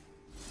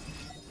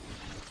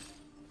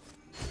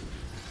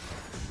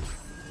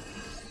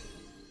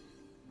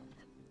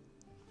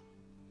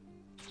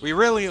 We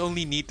really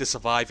only need to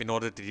survive in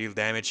order to deal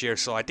damage here,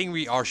 so I think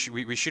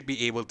we should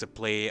be able to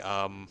play,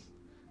 oh,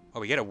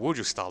 we get a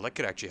Wuju style, that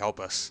could actually help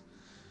us.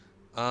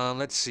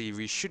 Let's see,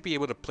 we should be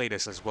able to play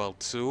this as well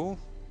too.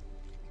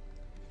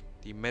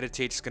 The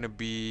Meditate's gonna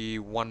be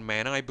 1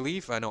 mana, I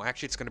believe. No,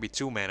 actually it's gonna be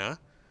 2 mana.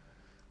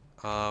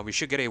 We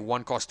should get a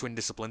 1-cost Twin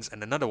Disciplines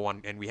and another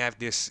one, and we have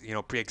this, you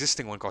know,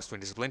 pre-existing 1-cost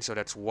Twin Disciplines, so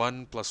that's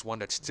 1 plus 1,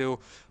 that's 2,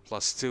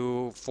 plus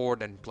 2, 4,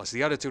 then plus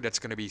the other 2, that's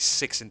gonna be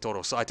 6 in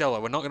total. So I tell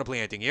you, we're not gonna play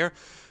anything here.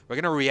 We're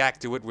gonna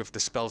react to it with the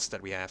spells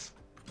that we have.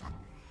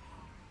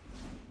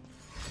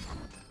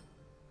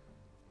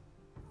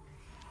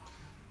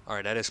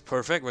 Alright, that is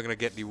perfect. We're gonna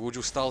get the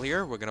Wuju style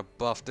here. We're gonna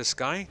buff this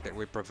guy, that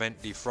will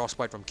prevent the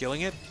Frostbite from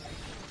killing it.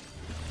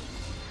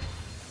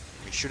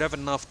 We should have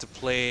enough to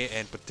play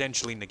and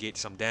potentially negate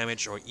some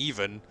damage, or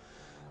even,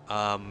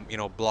 you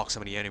know, block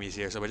some of the enemies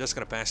here. So we're just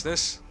gonna pass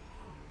this.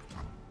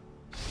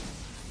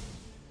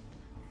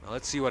 Now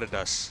let's see what it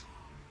does.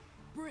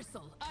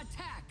 Bristle,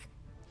 attack.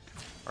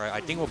 Alright, I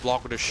think we'll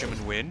block with a Shim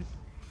and Win.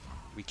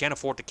 We can't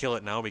afford to kill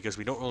it now because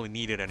we don't really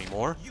need it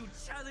anymore. You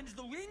challenge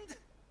the wind?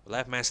 We'll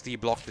have Master E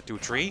block the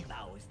 2-3.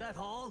 Now, is that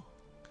all?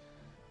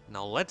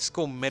 Now let's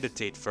go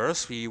meditate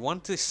first. We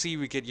want to see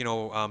we get, you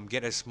know,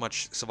 get as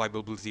much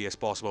survivability as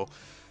possible.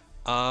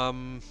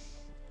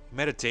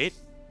 Meditate.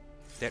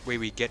 That way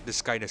we get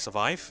this guy to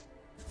survive.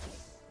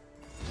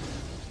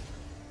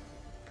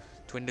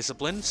 Twin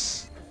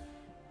Disciplines.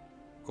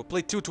 We'll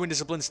play 2 Twin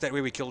Disciplines. That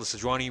way we kill the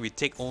Sejuani. We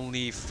take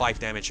only 5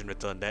 damage in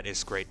return. That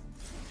is great.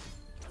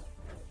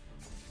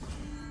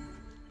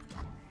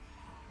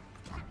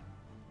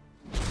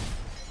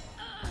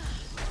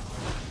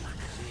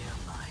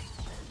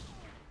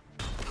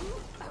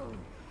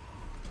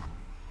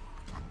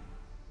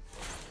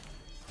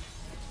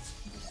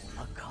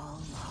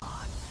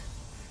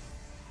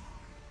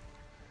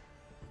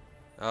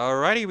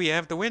 Alrighty, we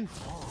have the win.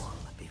 All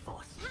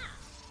before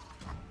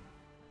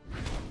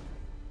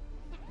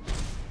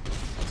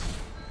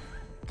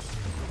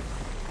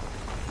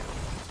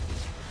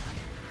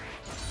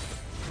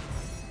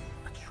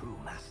a true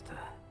master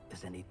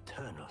is an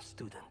eternal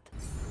student.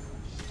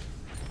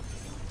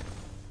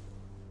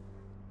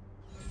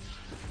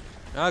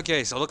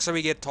 Okay, so looks like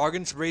we get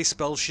Target Spray,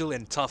 Spell Shield,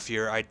 and Tough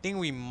here. I think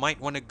we might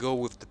want to go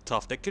with the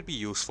Tough. That could be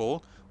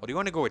useful. Or do you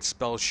want to go with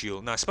Spell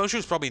Shield? Now, Spell Shield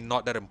is probably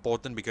not that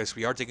important because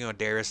we are taking on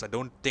Darius. I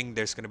don't think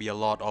there's going to be a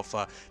lot of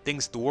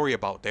things to worry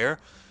about there.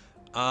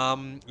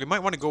 We might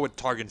want to go with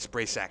Target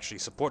Sprays actually.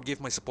 Support,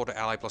 give my supporter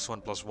ally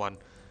 +1/+1.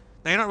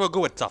 Now, you know what? We'll go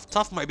with Tough.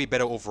 Tough might be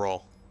better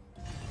overall.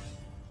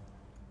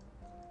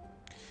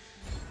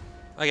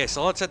 Okay,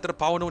 so let's head to the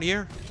power node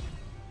here.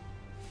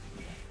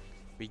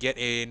 We get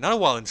another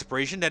wild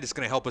inspiration that is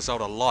going to help us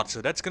out a lot.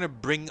 So that's going to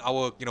bring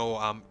our,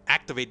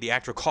 activate the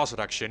actual cost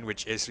reduction,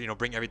 which is,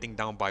 bring everything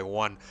down by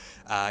 1.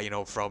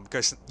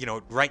 Because,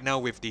 right now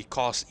with the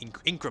cost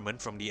increment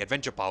from the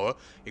adventure power,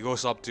 it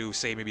goes up to,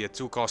 say, maybe a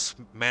 2 cost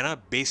mana,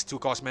 base 2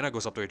 cost mana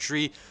goes up to a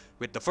 3.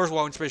 With the first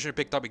wild inspiration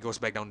picked up, it goes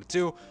back down to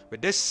 2.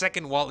 With this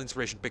second wild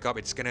inspiration pick up,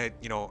 it's going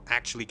to,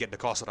 actually get the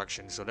cost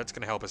reduction. So that's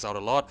going to help us out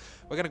a lot.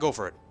 We're going to go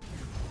for it.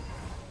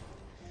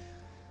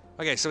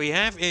 Okay, so we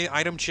have a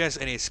item chest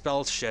and a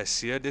spell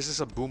chest here. This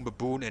is a Boom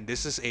Baboon and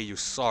this is a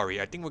Usari.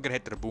 I think we're gonna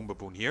head to the Boom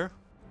Baboon here.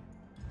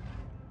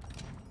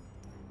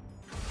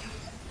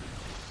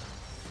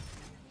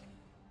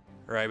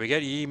 Alright, we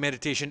get Yi,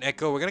 Meditation,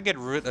 Echo. We're gonna get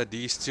rid of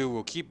these two.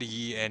 We'll keep the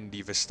Yi and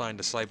the Vestine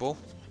Disciple.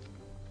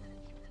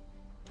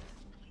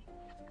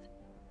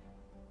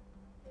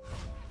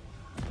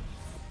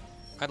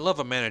 I'd love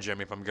a mana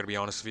gem if I'm gonna be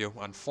honest with you.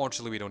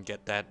 Unfortunately, we don't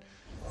get that.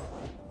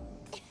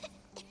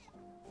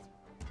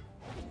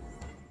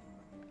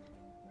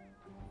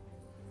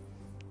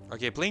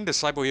 Okay, playing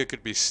Disciple here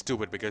could be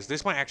stupid because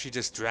this might actually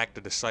just drag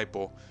the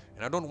Disciple.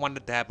 And I don't want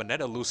that to happen.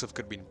 That elusive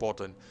could be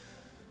important.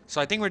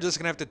 So I think we're just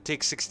going to have to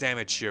take 6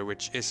 damage here,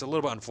 which is a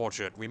little bit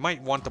unfortunate. We might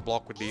want to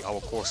block with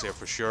our Corsair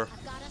for sure.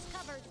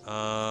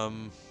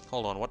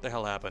 Hold on, what the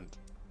hell happened?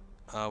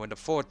 When the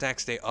 4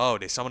 attacks, they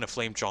summon the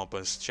Flame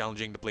Chompers,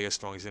 challenging the player's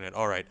strongest unit.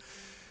 Alright.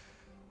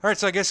 Alright,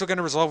 so I guess we're going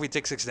to resolve. We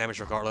take 6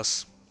 damage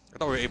regardless. I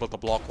thought we were able to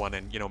block one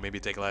and, maybe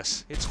take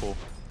less. It's cool.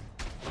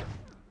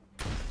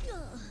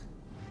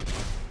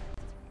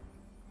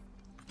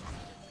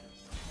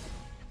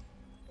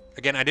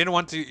 Again, I didn't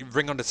want to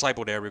bring on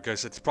Disciple there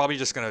because it's probably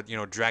just gonna,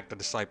 drag the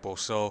Disciple.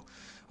 So,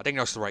 I think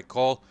that's the right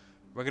call.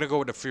 We're gonna go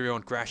with the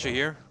Furion Crasher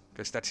here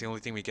because that's the only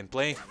thing we can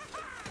play.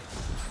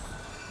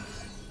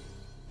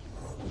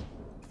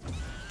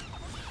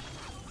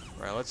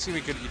 Right, let's see if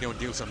we could,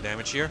 deal some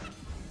damage here.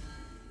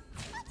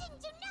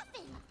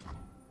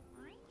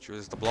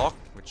 Chooses the block,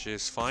 which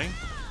is fine.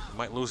 We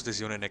might lose this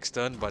unit next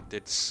turn, but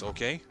it's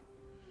okay.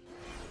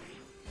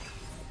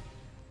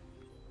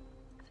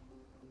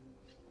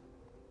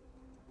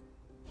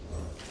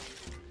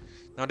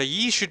 Now the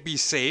Yi should be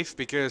safe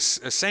because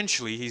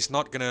essentially he's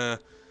not gonna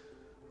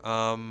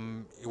how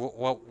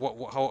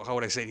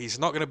would I say it? He's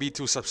not gonna be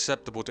too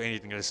susceptible to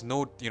anything. There's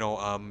no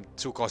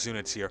 2 cost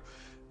units here.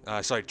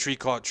 Sorry, 3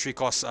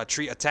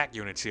 attack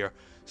units here.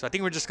 So I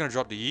think we're just gonna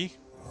drop the Yi.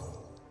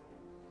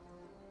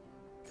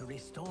 To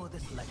restore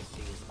this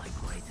legacy is my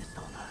greatest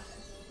honor.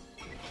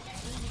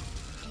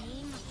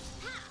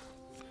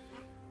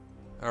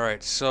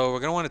 Alright, so we're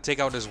gonna want to take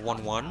out this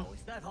 1/1.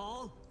 Is that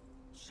all?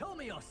 Show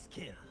me your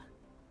skill.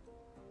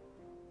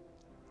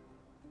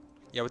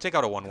 Yeah, we'll take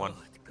out a 1/1.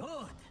 Good.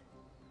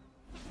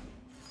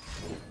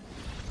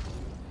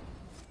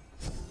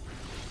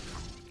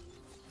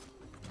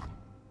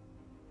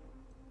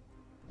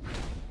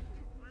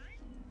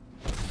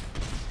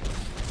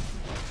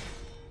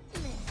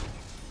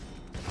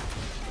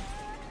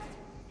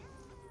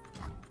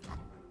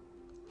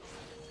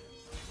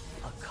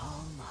 A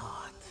calm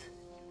heart.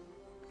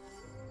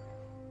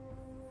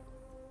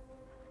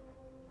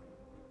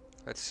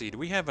 Let's see, do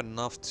we have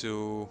enough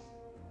to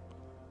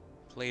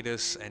play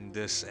this and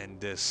this and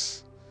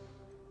this?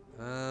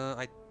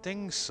 I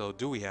think so.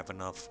 Do we have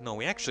enough? No,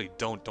 we actually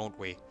don't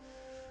we?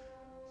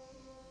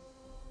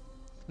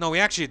 No, we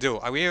actually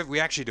do. We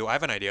actually do. I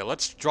have an idea.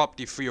 Let's drop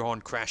the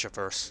Freehorn Crasher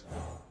first.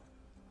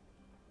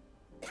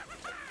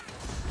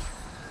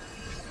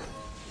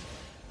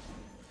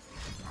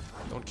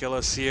 Don't kill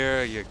us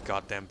here, you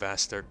goddamn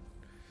bastard.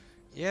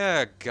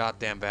 Yeah,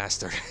 goddamn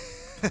bastard.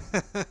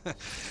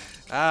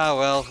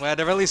 Well, at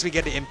the very least we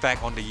get the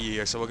impact on the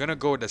year, so we're gonna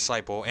go with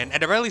Disciple, and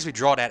at the very least we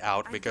draw that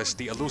out, because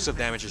the elusive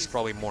damage is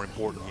probably more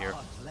important here.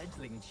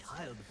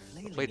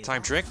 Play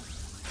Time Trick.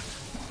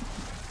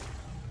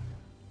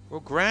 We'll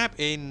grab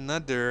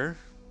another...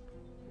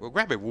 We'll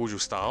grab a Wuju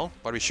style,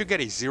 but we should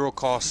get a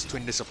 0-cost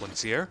Twin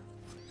Disciplines here.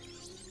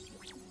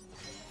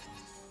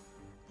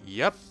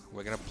 Yep,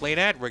 we're gonna play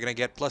that. We're gonna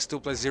get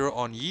 +2/+0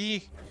 on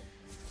Yi.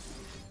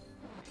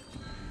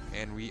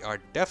 And we are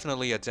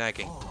definitely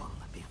attacking.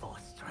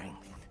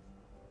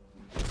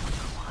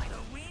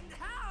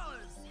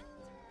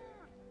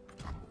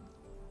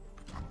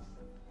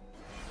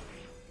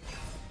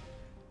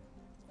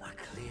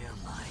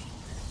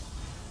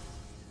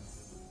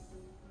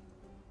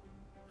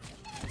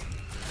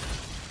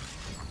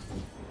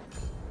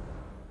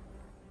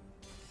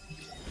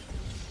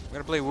 I'm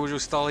gonna play Wuju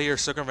stall here,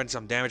 circumvent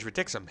some damage. We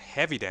take some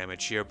heavy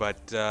damage here, but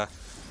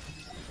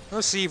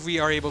let's see if we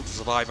are able to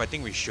survive. I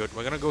think we should.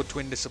 We're gonna go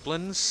Twin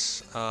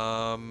Disciplines.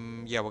 Yeah,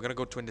 we're gonna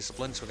go Twin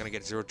Disciplines. We're gonna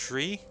get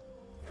 0-3.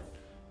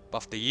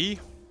 Buff the Yi.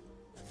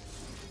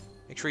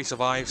 Make sure he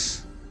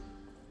survives.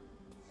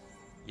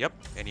 Yep,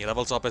 and he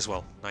levels up as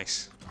well.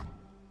 Nice.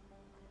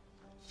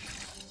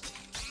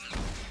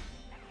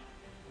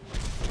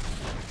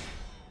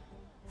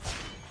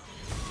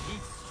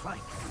 Each strike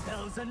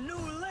spells a new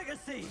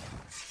legacy.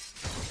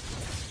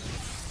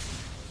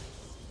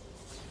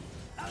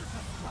 Alpha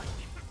strike.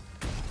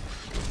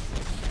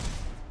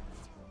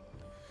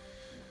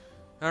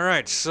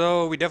 Alright,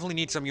 so we definitely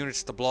need some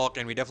units to block,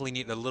 and we definitely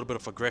need a little bit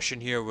of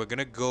aggression here. We're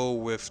gonna go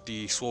with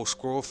the Swole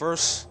Squirrel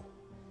first.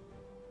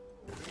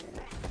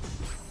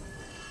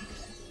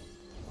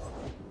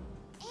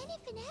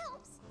 Anything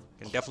helps.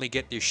 Can definitely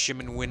get the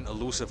Shimmin Wind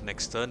elusive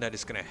next turn. That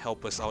is gonna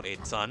help us out a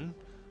ton.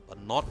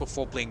 But not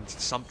before playing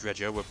Sump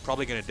Dredger. We're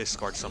probably gonna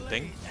discard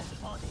something.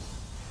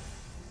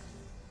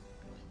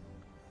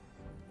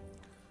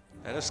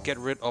 Let us get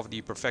rid of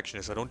the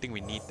Perfectionist. I don't think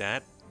we need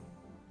that.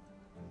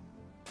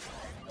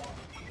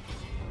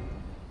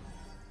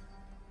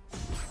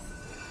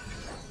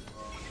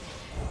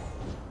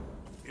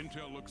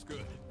 Intel looks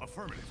good.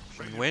 Affirmative.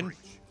 Shimmin Wind.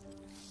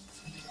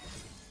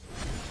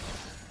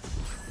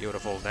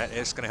 Beautiful. That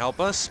is going to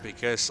help us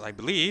because I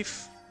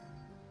believe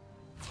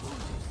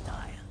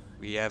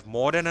we have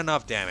more than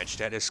enough damage.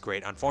 That is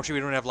great.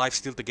 Unfortunately, we don't have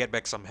lifesteal to get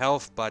back some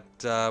health, but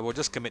we'll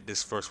just commit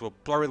this first. We'll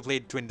probably play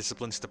Twin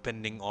Disciplines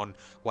depending on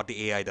what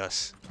the AI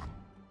does.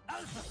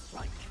 Alpha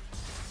strike.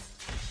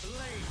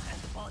 Blade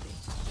and body.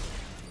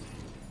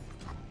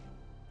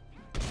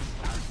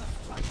 Alpha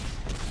strike.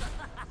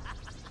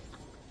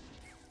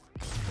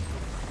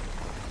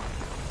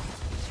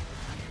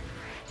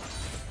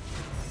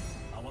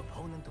 Our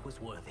opponent was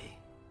worthy,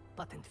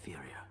 but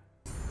inferior.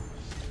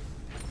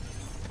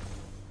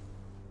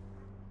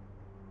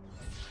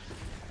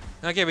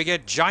 Okay, we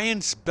get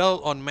Giant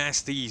Spell on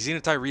Master Yi,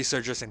 Xenotype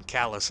Researchers, and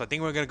Callus. I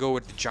think we're gonna go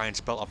with the Giant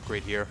Spell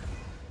upgrade here.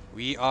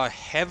 We are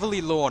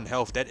heavily low on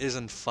health. That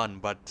isn't fun,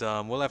 but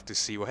we'll have to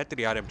see. We'll head to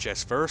the item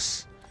chest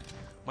first.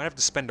 Might have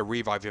to spend a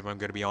revive if I'm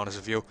gonna be honest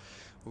with you.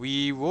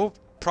 We will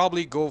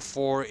probably go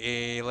for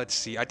a, let's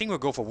see, I think we'll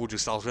go for Wuju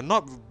Styles. We're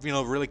not, you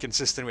know, really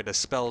consistent with the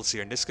spells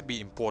here, and this could be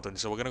important,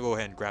 so we're gonna go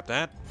ahead and grab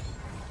that.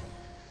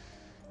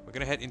 We're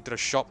gonna head into the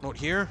shop note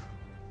here.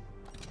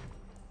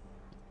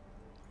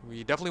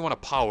 We definitely want a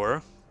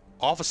power.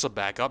 Officer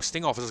backup.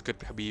 Sting Officer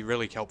could be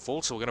really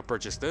helpful, so we're gonna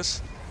purchase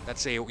this.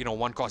 That's a, you know,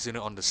 1-cost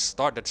unit on the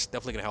start. That's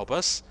definitely gonna help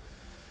us.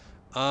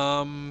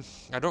 I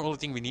don't really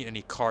think we need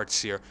any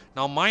cards here.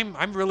 Now,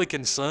 I'm really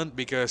concerned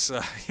because,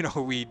 you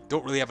know, we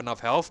don't really have enough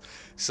health.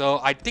 So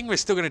I think we're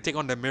still gonna take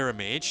on the Mirror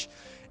Mage.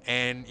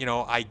 And, you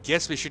know, I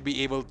guess we should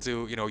be able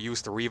to, you know,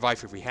 use the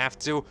revive if we have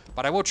to.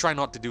 But I will try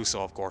not to do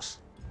so, of course.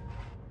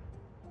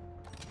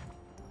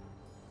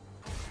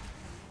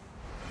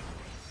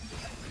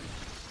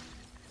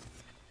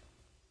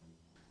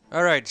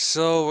 Alright,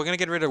 so we're gonna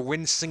get rid of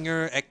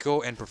Windsinger,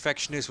 Echo, and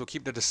Perfectionist. We'll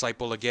keep the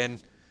Disciple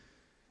again.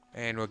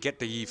 And we'll get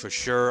the Yi for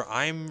sure.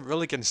 I'm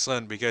really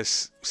concerned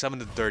because 7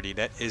 to 30,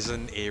 that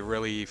isn't a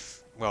really,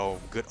 well,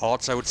 good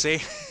odds, I would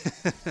say.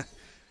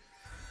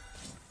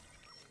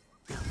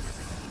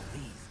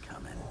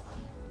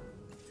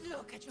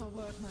 Look at your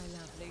work, my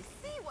lovely.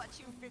 See what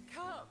you've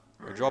become.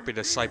 We'll drop a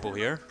Disciple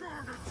here.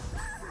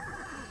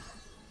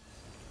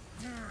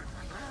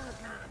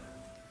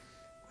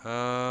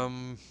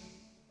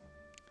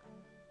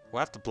 We'll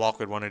have to block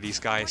with one of these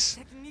guys.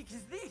 What technique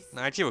is this?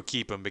 No, actually we'll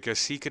keep him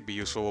because he could be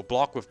useful. We'll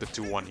block with the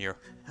 2-1 here.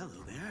 Hello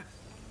there.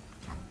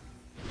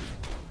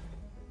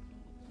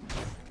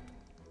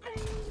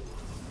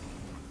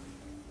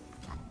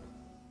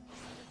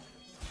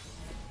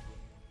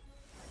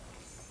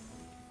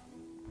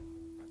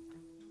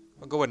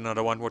 We'll go with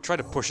another one. We'll try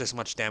to push as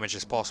much damage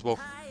as possible.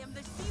 I am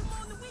the steam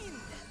on the wind.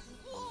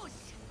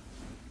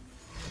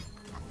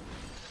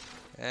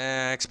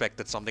 Whoosh.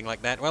 Expected something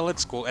like that. Well,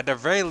 it's cool. At the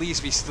very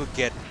least, we still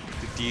get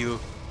to deal,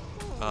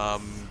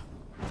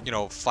 you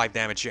know, 5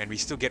 damage here, and we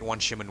still get 1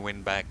 Shimmin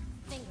Wind back.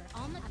 Finger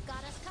on the. I've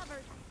got us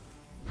covered.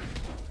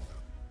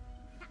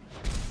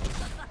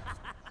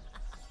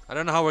 I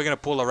don't know how we're gonna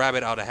pull a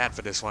rabbit out of a hat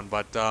for this one,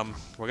 but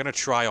we're gonna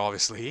try,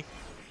 obviously.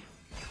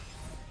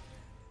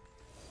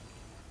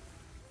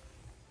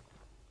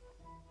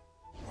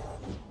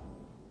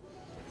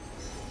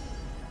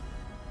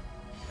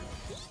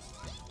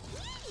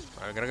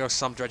 Alright, we're gonna go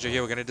Sump Dredger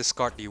here. We're gonna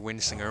discard the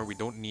Windsinger. We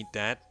don't need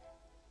that.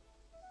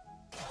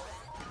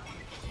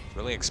 It's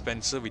really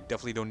expensive. We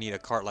definitely don't need a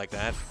card like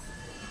that.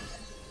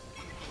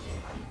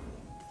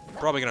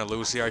 Probably gonna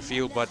lose here, I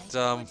feel, but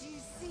Captain's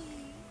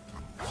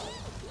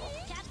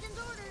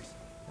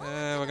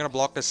orders. we're gonna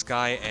block this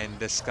guy and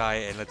this guy,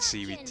 and let's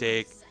see, we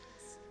take,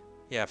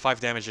 yeah,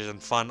 5 damage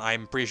isn't fun.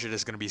 I'm pretty sure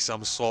there's gonna be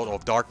some sort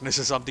of darkness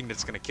or something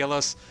that's gonna kill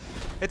us.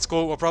 It's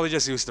cool. We'll probably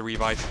just use the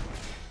revive.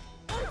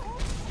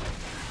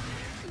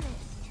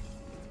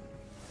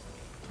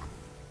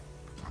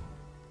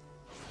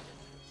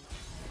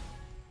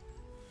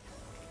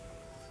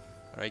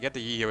 Alright, get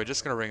the Yi here. We're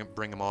just gonna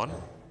bring him on.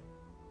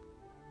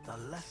 The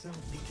lesson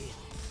begins.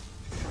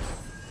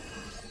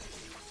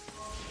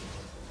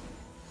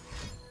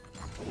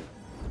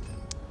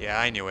 Yeah,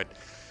 I knew it.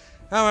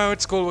 Oh well,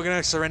 it's cool. We're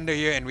gonna surrender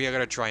here and we are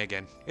gonna try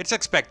again. It's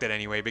expected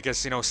anyway,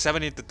 because, you know,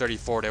 70 to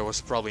 34, there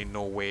was probably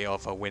no way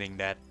of winning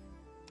that.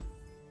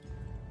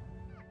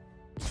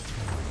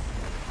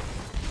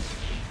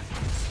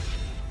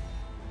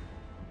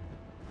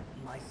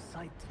 My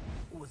sight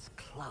was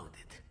clouded.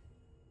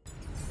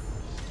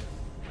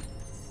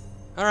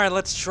 Alright,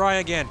 let's try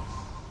again.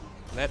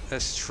 Let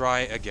us try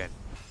again.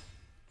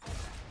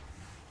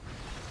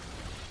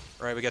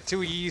 Alright, we got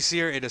 2 Yis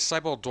here, a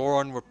Disciple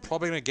Doran. We're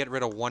probably gonna get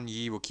rid of 1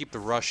 Yi. We'll keep the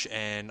Rush,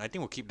 and I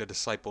think we'll keep the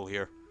Disciple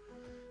here.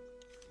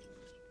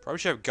 Probably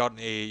should have gotten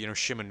a, you know,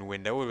 Shimon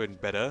win. That would have been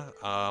better.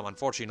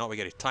 Unfortunately not. We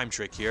get a Time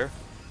Trick here.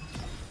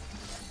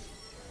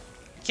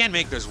 Can't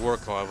make this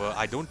work, however.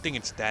 I don't think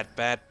it's that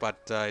bad,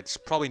 but it's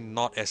probably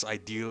not as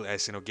ideal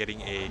as, you know,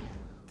 getting a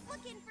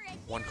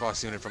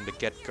 1-cost unit from the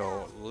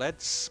get-go.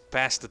 Let's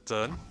pass the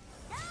turn.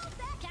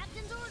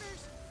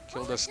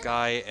 Kill this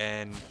guy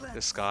and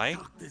this guy.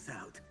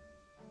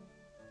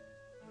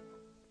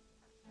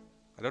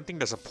 I don't think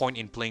there's a point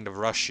in playing the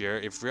Rush here.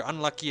 If we're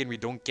unlucky and we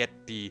don't get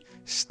the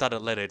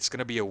Studded Letter, it's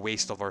gonna be a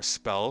waste of our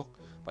spell.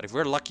 But if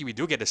we're lucky we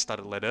do get the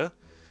Studded Letter,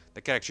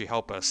 that can actually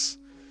help us.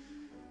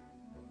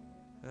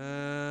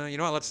 You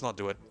know what, let's not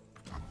do it.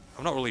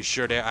 I'm not really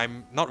sure there.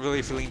 I'm not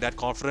really feeling that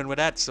confident with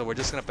that, so we're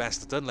just gonna pass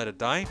the turn, let it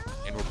die.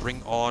 And we'll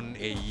bring on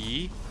a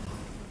Yi.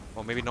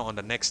 Or maybe not on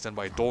the next turn,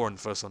 but a Doran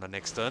first on the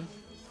next turn.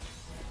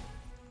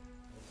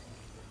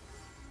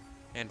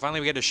 And finally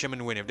we get a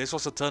Shimon win. If this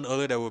was a turn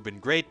earlier, that would have been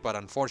great, but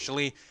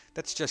unfortunately,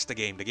 that's just the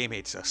game. The game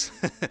hates us.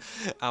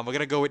 We're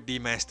gonna go with the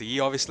Master Yi,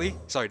 obviously.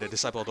 Sorry, the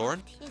Disciple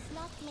Doran. Is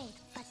not made,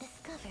 but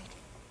discovered.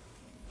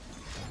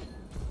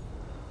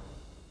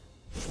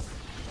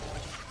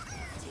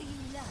 Do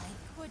you like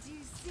what you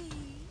see?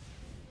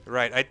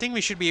 Right, I think we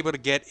should be able to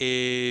get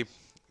a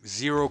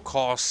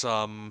 0-cost,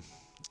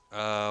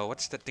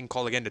 what's that thing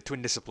called again? The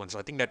Twin Disciplines. So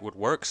I think that would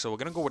work, so we're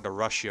gonna go with the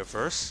Rush here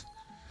first.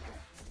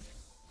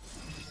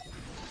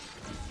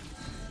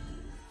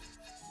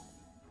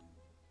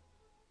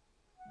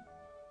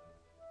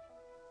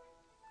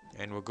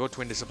 And we'll go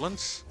Twin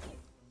Disciplines.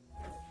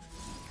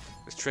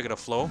 Let's trigger the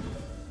flow.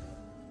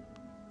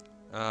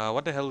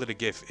 What the hell did it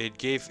give? It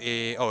gave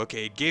a... Oh,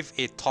 okay. It gave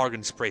a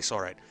Targon Sprace.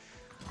 Alright.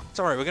 It's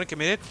alright. We're gonna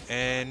commit it.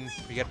 And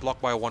we get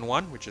blocked by a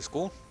 1-1, which is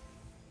cool.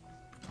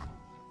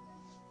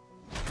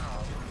 I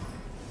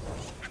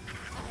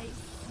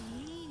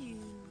see you.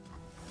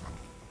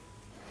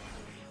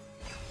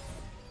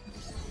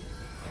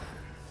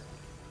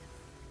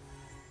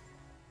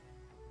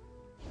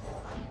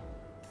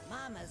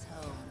 Mama's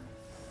home.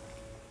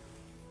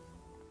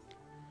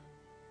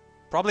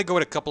 Probably go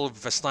with a couple of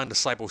Vestine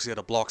Disciples here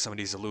to block some of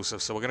these elusives.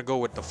 So we're gonna go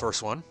with the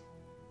first one.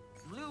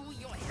 Blue,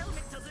 your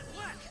helmet doesn't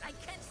work. I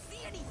can't see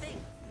anything.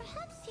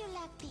 Perhaps you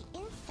lack the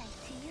insight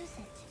to use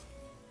it.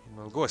 And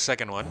we'll go a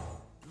second one.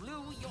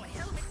 Blue, your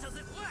helmet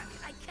doesn't work.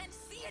 I can't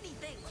see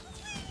anything.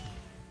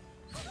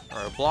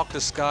 Alright, block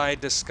this guy,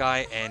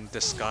 and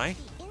this guy.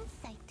 The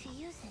insight to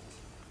use it.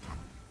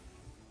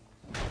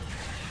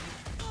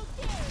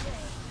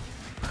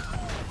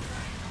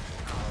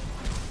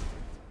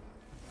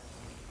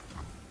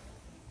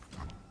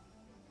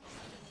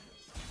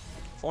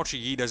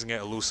 Fortunately, Yi doesn't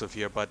get elusive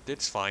here, but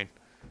it's fine.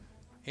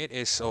 It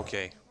is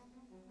okay.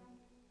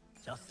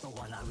 Just the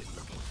one I was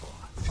looking for.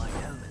 My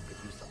helmet could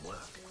use some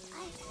work.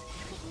 I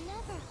could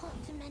never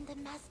hope to mend a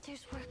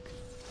master's work.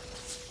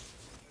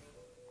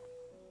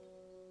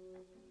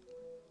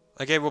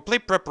 Okay, we'll play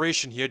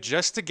Preparation here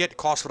just to get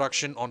cost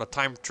reduction on a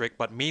Time Trick,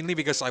 but mainly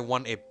because I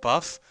want a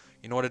buff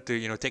in order to,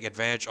 you know, take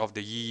advantage of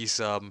the Yi's,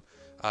 to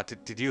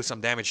deal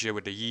some damage here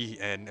with the Yi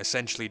and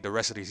essentially the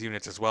rest of these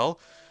units as well.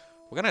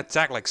 We're gonna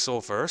attack like so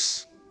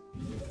first.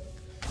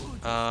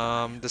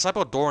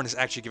 Disciple Doran is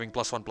actually giving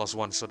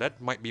 +1/+1, so that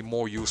might be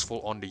more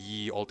useful on the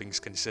Yi, all things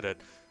considered.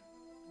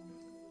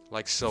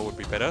 Like so would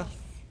be better.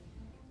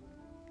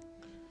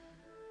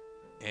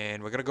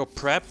 And we're gonna go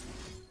Prep.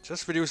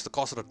 Just reduce the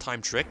cost of the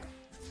Time Trick.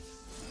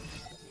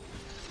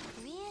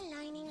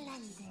 Realigning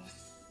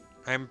lenses.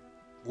 I'm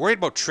worried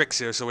about tricks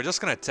here, so we're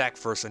just gonna attack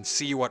first and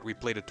see what we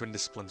play the Twin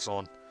Disciplines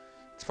on.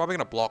 It's probably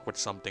gonna block with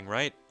something,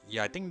 right?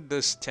 Yeah, I think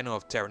this Tenor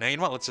of Terror. Now, you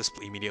know what? Let's just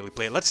immediately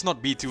play it. Let's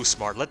not be too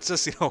smart. Let's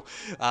just, you know,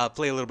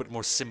 play a little bit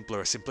more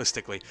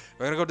simplistically.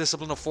 We're gonna go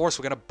Discipline of Force.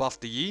 We're gonna buff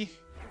the Yi.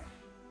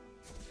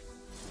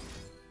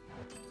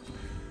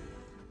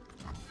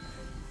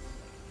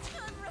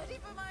 I'm ready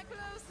for my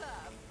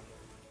close-up.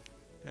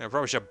 Yeah, I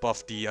probably should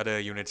buff the other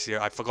units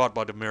here. I forgot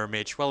about the Mirror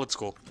Mage. Well, it's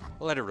cool.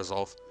 We'll let it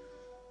resolve.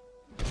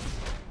 Wind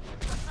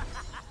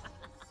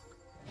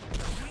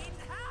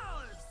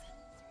howls.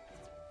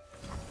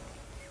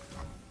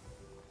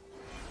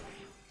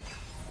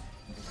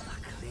 A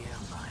clear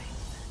mind.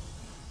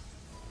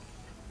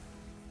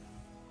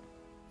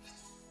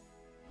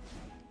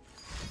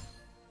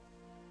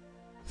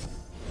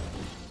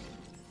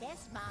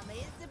 This mama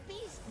is the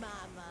beast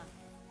mama.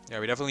 Yeah,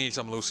 we definitely need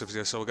some elusives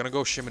here, so we're gonna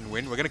go Shimon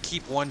Wind. We're gonna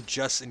keep one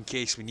just in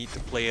case we need to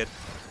play it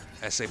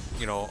as a,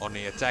 you know, on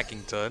the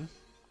attacking turn.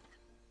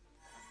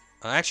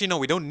 Actually, no,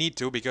 we don't need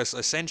to, because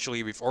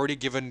essentially we've already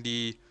given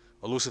the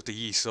elusive to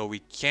Yi, so we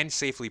can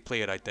safely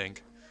play it, I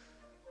think.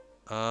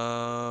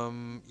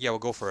 Yeah, we'll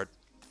go for it.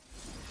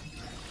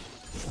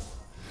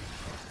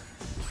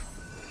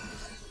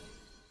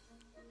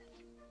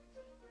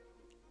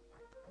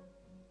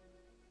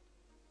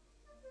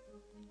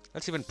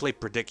 Let's even play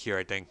Predict here,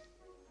 I think.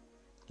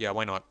 Yeah,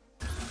 why not?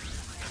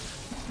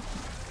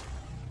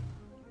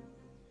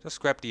 Just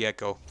grab the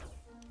Echo.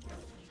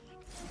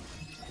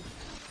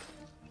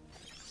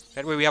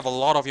 That way we have a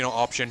lot of, you know,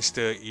 options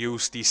to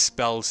use these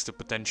spells to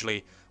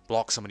potentially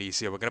block some of these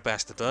here. We're gonna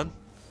pass the turn.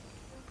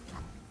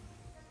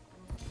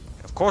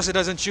 Of course it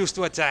doesn't choose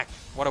to attack.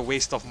 What a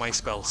waste of my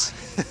spells.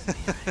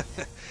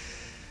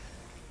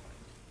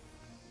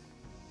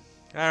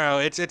 I don't know,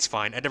 it's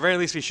fine. At the very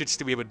least we should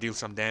still be able to deal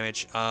some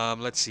damage.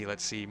 Let's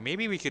see.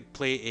 Maybe we could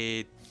play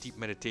a Deep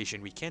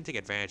Meditation. We can take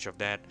advantage of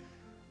that.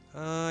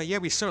 Yeah,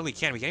 we certainly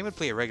can. We can even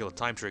play a regular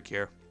Time Trick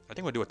here. I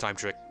think we'll do a Time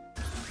Trick.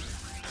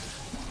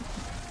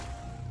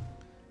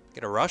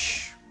 Get a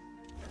Rush.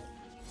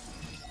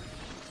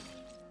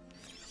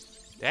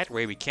 That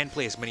way we can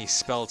play as many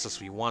spells as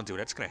we want to.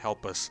 That's gonna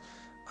help us.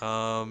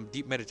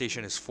 Deep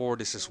Meditation is 4,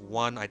 this is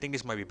 1. I think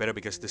this might be better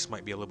because this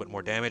might be a little bit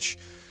more damage.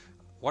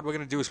 What we're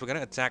gonna do is we're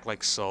gonna attack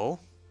like so.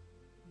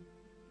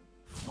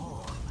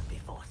 Fall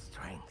before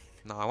strength.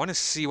 Now I want to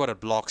see what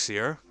it blocks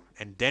here,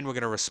 and then we're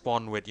gonna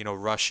respond with, you know,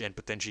 Rush and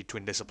potentially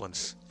Twin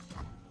Disciplines.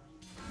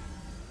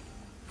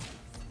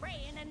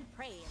 Praying and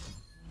praying.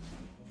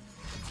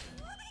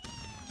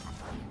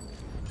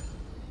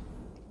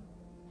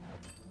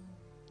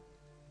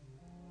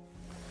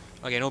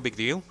 Okay, no big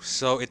deal.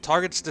 So it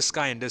targets this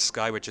guy and this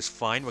guy, which is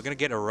fine. We're gonna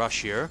get a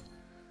Rush here.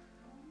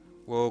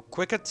 We'll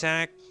quick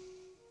attack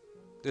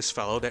this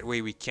fellow, that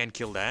way we can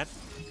kill that.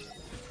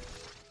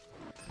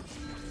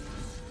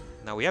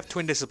 Now we have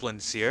Twin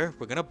Disciplines here.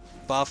 We're gonna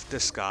buff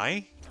this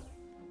guy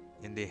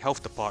in the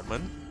health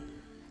department.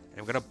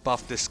 And we're gonna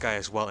buff this guy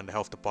as well in the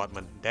health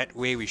department. That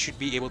way we should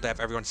be able to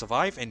have everyone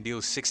survive and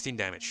deal 16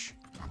 damage.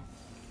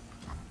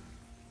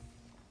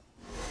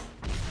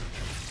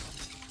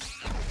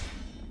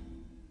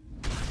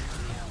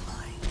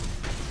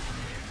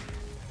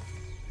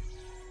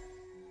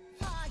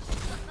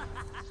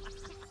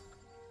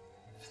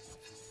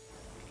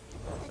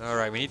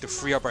 Alright, we need to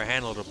free up our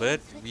hand a little bit.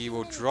 We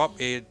will drop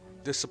a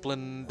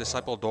Discipline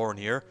Disciple Doran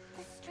here.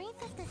 The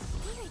strength of the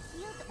spirit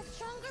yields a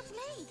stronger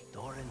blade.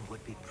 Doran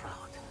would be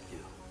proud of you.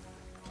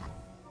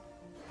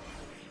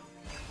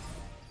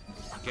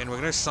 Again, we're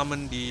gonna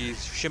summon the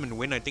Shimon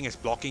Wind, I think it's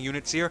blocking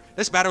units here.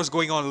 This battle is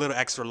going on a little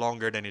extra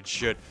longer than it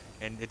should,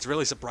 and it's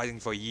really surprising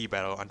for a Yi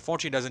battle.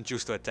 Unfortunately, it doesn't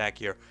choose to attack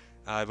here.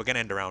 We're gonna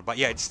end the round. But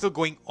yeah, it's still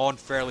going on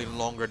fairly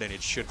longer than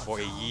it should for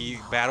a Yi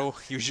battle.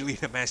 Usually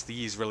the Master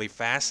Yi is really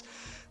fast.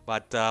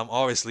 But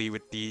obviously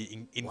with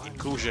the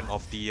inclusion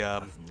of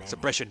the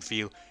suppression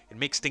field, it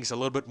makes things a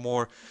little bit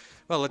more,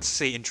 well, let's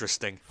say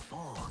interesting.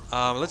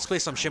 Let's play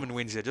some Shimon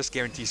Winds here, just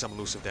guarantee some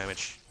elusive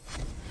damage.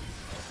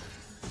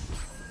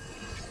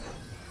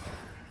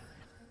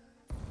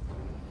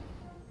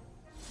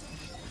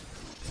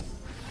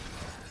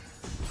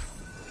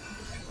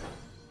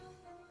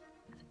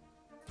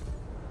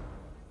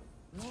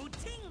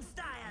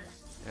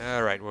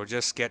 Alright, we'll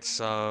just get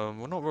some...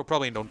 Well, no, we'll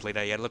probably don't play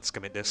that yet. Let's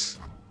commit this.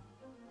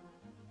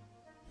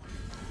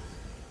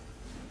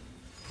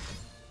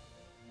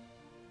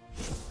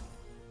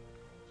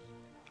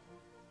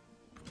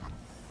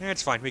 Yeah,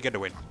 it's fine. We get the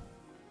win.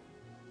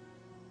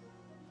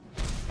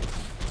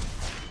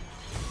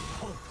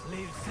 Hope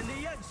lives in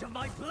the edge of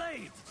my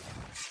blade.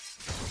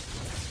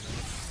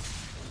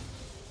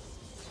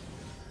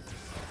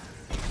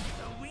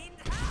 The wind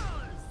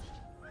howls.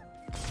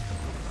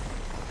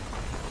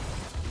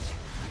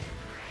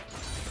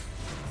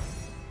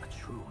 A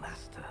true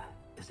master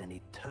is an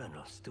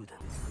eternal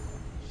student.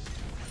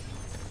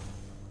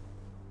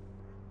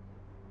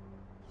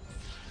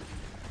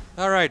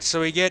 Alright,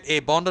 so we get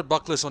a Bonded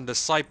Buckless on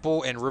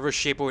Disciple and River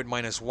Shaper with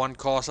 -1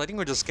 cost. I think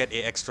we'll just get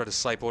a extra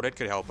Disciple, that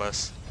could help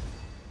us.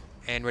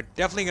 And we're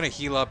definitely going to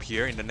heal up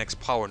here in the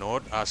next power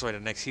node, the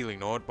next healing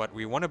node, but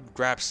we want to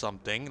grab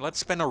something. Let's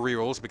spend our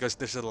rerolls because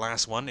this is the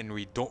last one and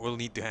we don't really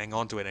need to hang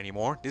on to it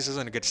anymore. This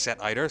isn't a good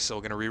set either, so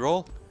we're going to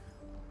reroll.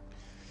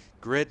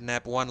 Grid,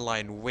 Nap 1,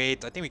 Line,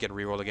 Wait. I think we can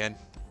reroll again.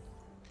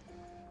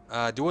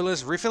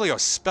 Duelist, refill your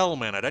spell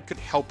mana. That could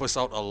help us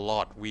out a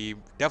lot. We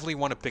definitely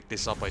want to pick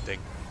this up, I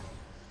think.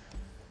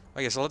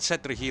 Okay, so let's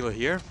head to the healer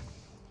here.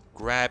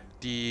 Grab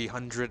the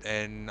 100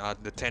 and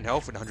the 10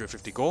 health and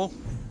 150 gold.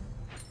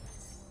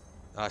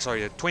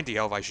 Sorry, the 20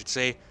 health, I should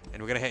say.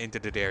 And we're gonna head into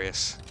the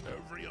Darius.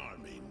 Every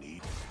army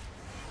needs.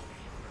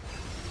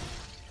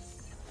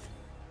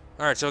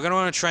 Alright, so we're gonna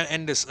want to try and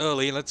end this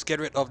early. Let's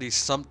get rid of the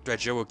Sump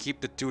Dredger. We'll keep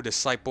the 2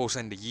 Disciples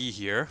and the Yi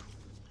here.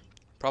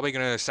 Probably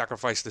gonna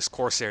sacrifice this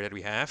Corsair that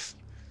we have.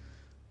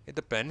 It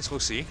depends,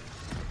 we'll see.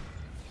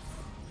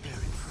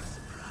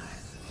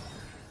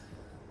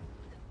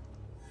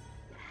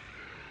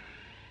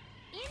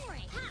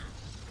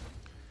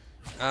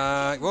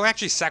 We'll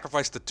actually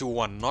sacrifice the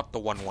 2-1, not the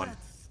 1-1.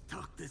 Let's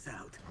talk this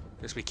out.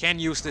 Because we can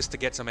use this to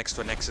get some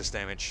extra Nexus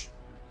damage.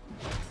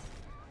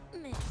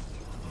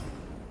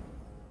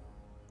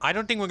 I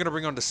don't think we're gonna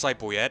bring on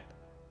Disciple yet.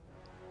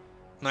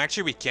 No,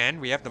 actually we can.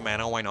 We have the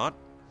mana, why not?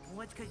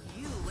 What could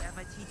you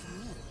ever teach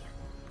me?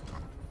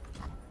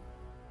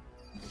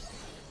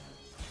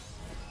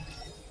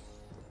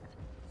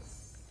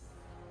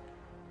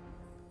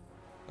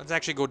 Let's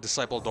actually go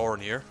Disciple Doran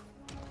here.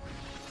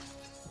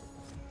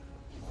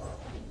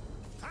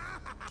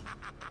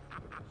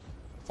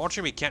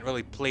 Fortunately, we can't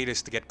really play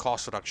this to get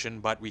cost reduction,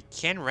 but we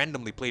can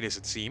randomly play this,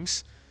 it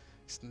seems.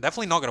 It's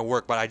definitely not gonna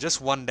work, but I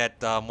just won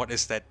that, what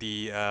is that,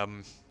 the,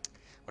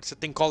 what's the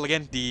thing called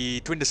again?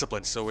 The Twin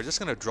Disciplines, so we're just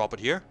gonna drop it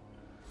here.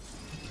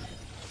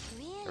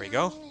 There we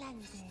go.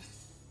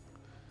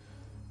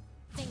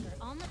 Finger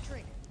on the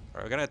trigger.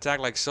 Alright, we're gonna attack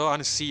like so,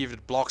 and see if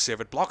it blocks here.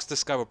 If it blocks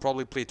this guy, we'll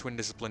probably play Twin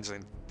Disciplines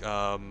and,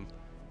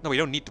 no, we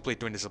don't need to play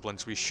Twin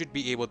Disciplines. We should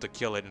be able to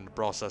kill it in the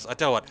process. I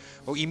tell you what,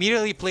 we'll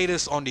immediately play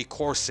this on the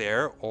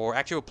Corsair, or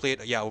actually we'll play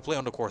it, yeah, we'll play it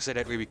on the Corsair,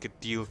 that way we could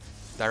deal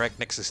direct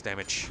Nexus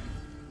damage.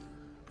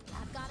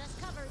 I've got us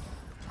covered.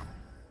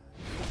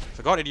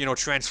 Forgot it, you know,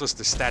 transfers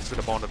the stats with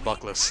the Bonded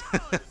Bucklers.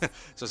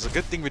 So it's a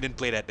good thing we didn't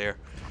play that there.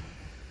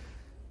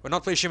 We're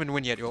not playing Shim and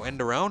Win yet. We'll end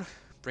the round,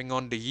 bring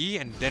on the Yi,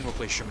 and then we'll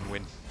play Shim and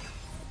Win.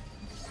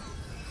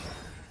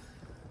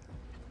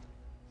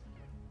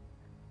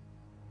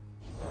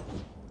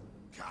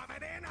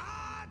 Coming in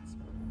hot!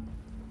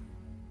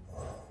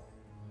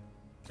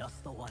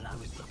 Just the one I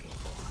was looking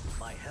for.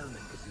 My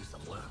helmet could do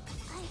some work.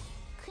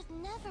 I could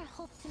never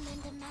hope to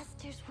mend a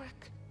master's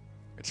work.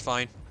 It's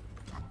fine.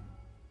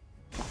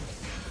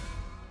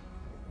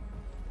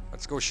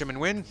 Let's go Shim and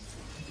Win.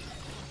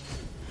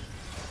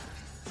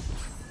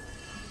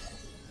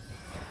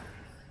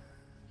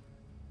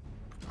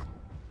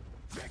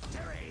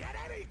 Victory at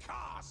any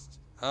cost!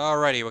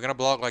 Alrighty, we're gonna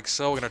block like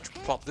so. We're gonna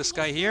pop this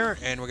guy here,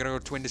 and we're gonna go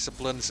Twin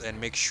Disciplines and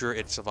make sure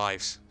it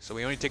survives. So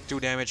we only take 2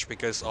 damage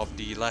because of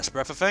the Last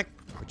Breath effect,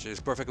 which is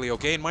perfectly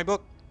okay in my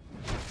book.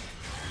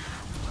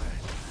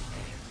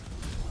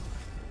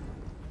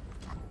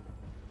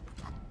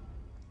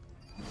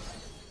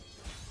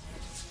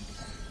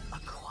 A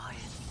quiet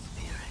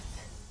spirit.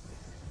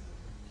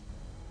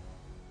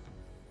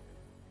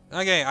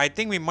 Okay, I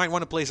think we might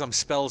want to play some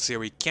spells here.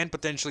 We can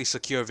potentially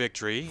secure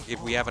victory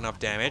if we have enough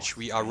damage.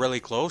 We are really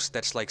close.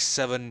 That's like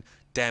 7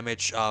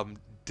 damage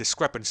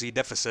discrepancy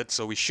deficit,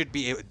 so we should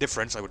be a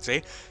difference, I would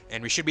say,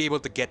 and we should be able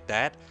to get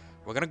that.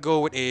 We're gonna go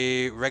with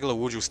a regular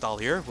Wuju style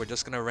here. We're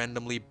just gonna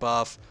randomly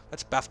buff.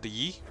 Let's buff the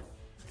Yi.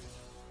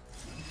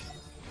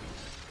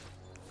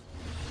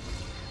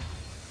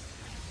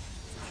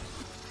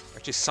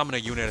 Actually summon a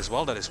unit as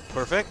well. That is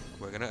perfect.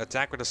 We're gonna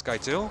attack with this guy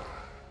too.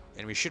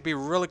 And we should be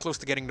really close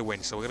to getting the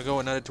win. So we're gonna go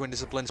another Twin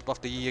Disciplines,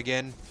 buff the Yi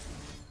again.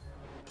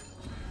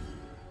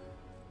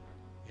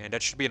 And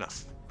that should be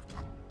enough.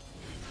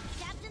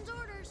 Captain's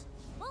orders.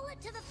 Bullet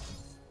to the...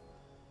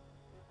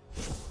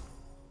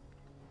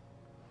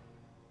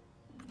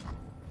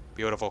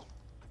 Beautiful.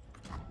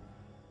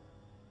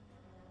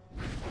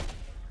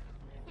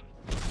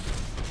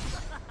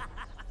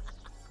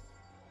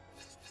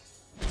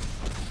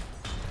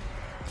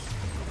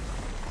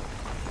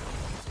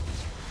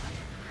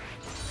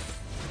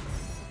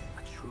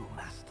 A true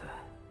master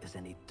is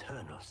an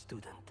eternal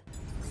student.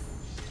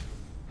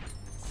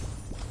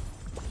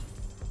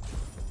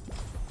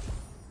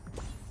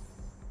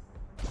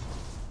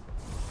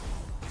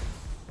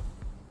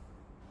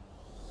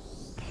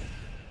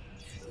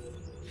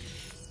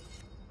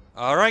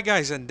 Alright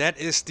guys, and that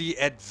is the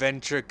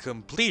adventure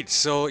complete.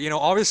 So, you know,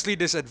 obviously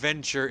this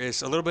adventure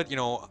is a little bit, you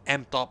know,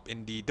 amped up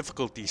in the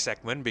difficulty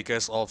segment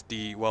because of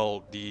the,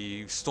 well,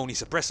 the Stony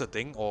Suppressor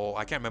thing, or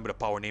I can't remember the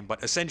power name,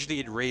 but essentially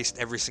it raised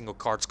every single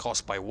card's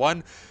cost by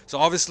 1. So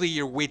obviously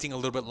you're waiting a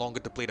little bit longer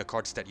to play the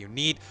cards that you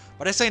need,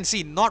 but as I can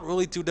see, not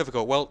really too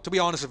difficult. Well, to be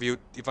honest with you,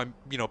 if I'm,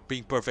 you know,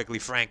 being perfectly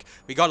frank,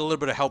 we got a little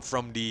bit of help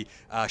from the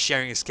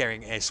sharing is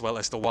caring as well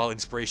as the wild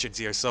inspirations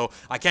here, so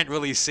I can't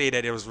really say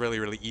that it was really,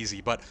 really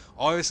easy, but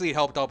obviously it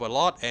helped out a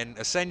lot, and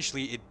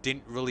essentially it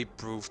didn't really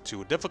prove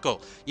too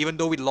difficult, even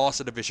though we lost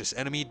to the vicious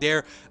enemy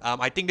there.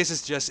 I think this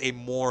is just a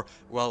more,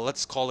 well,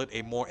 let's call it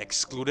a more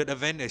excluded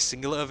event, a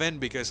singular event,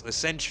 because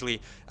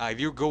essentially if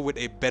you go with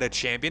a better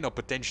champion or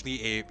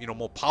potentially a, you know,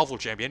 more powerful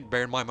champion,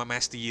 bear in mind my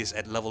Master Yi is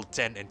at level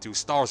 10 and 2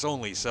 stars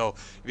only, so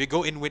if you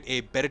go in with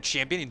a better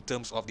champion in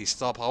terms of the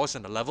star powers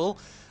and the level,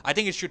 I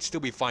think it should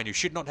still be fine. You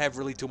should not have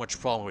really too much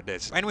problem with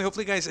this. Anyway,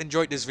 hopefully you guys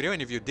enjoyed this video,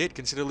 and if you did,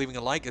 consider leaving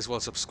a like as well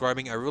as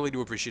subscribing. I really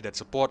do appreciate that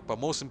support, but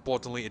most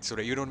importantly, it's so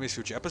that you don't miss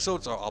future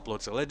episodes or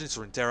uploads of Legends,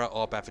 Runeterra,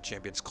 or Path of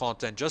Champions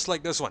content just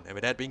like this one. And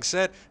with that being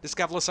said, this is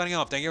Kafla signing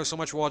off. Thank you so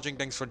much for watching.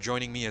 Thanks for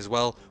joining me as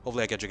well.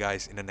 Hopefully I catch you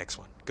guys in the next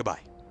one.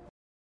 Goodbye.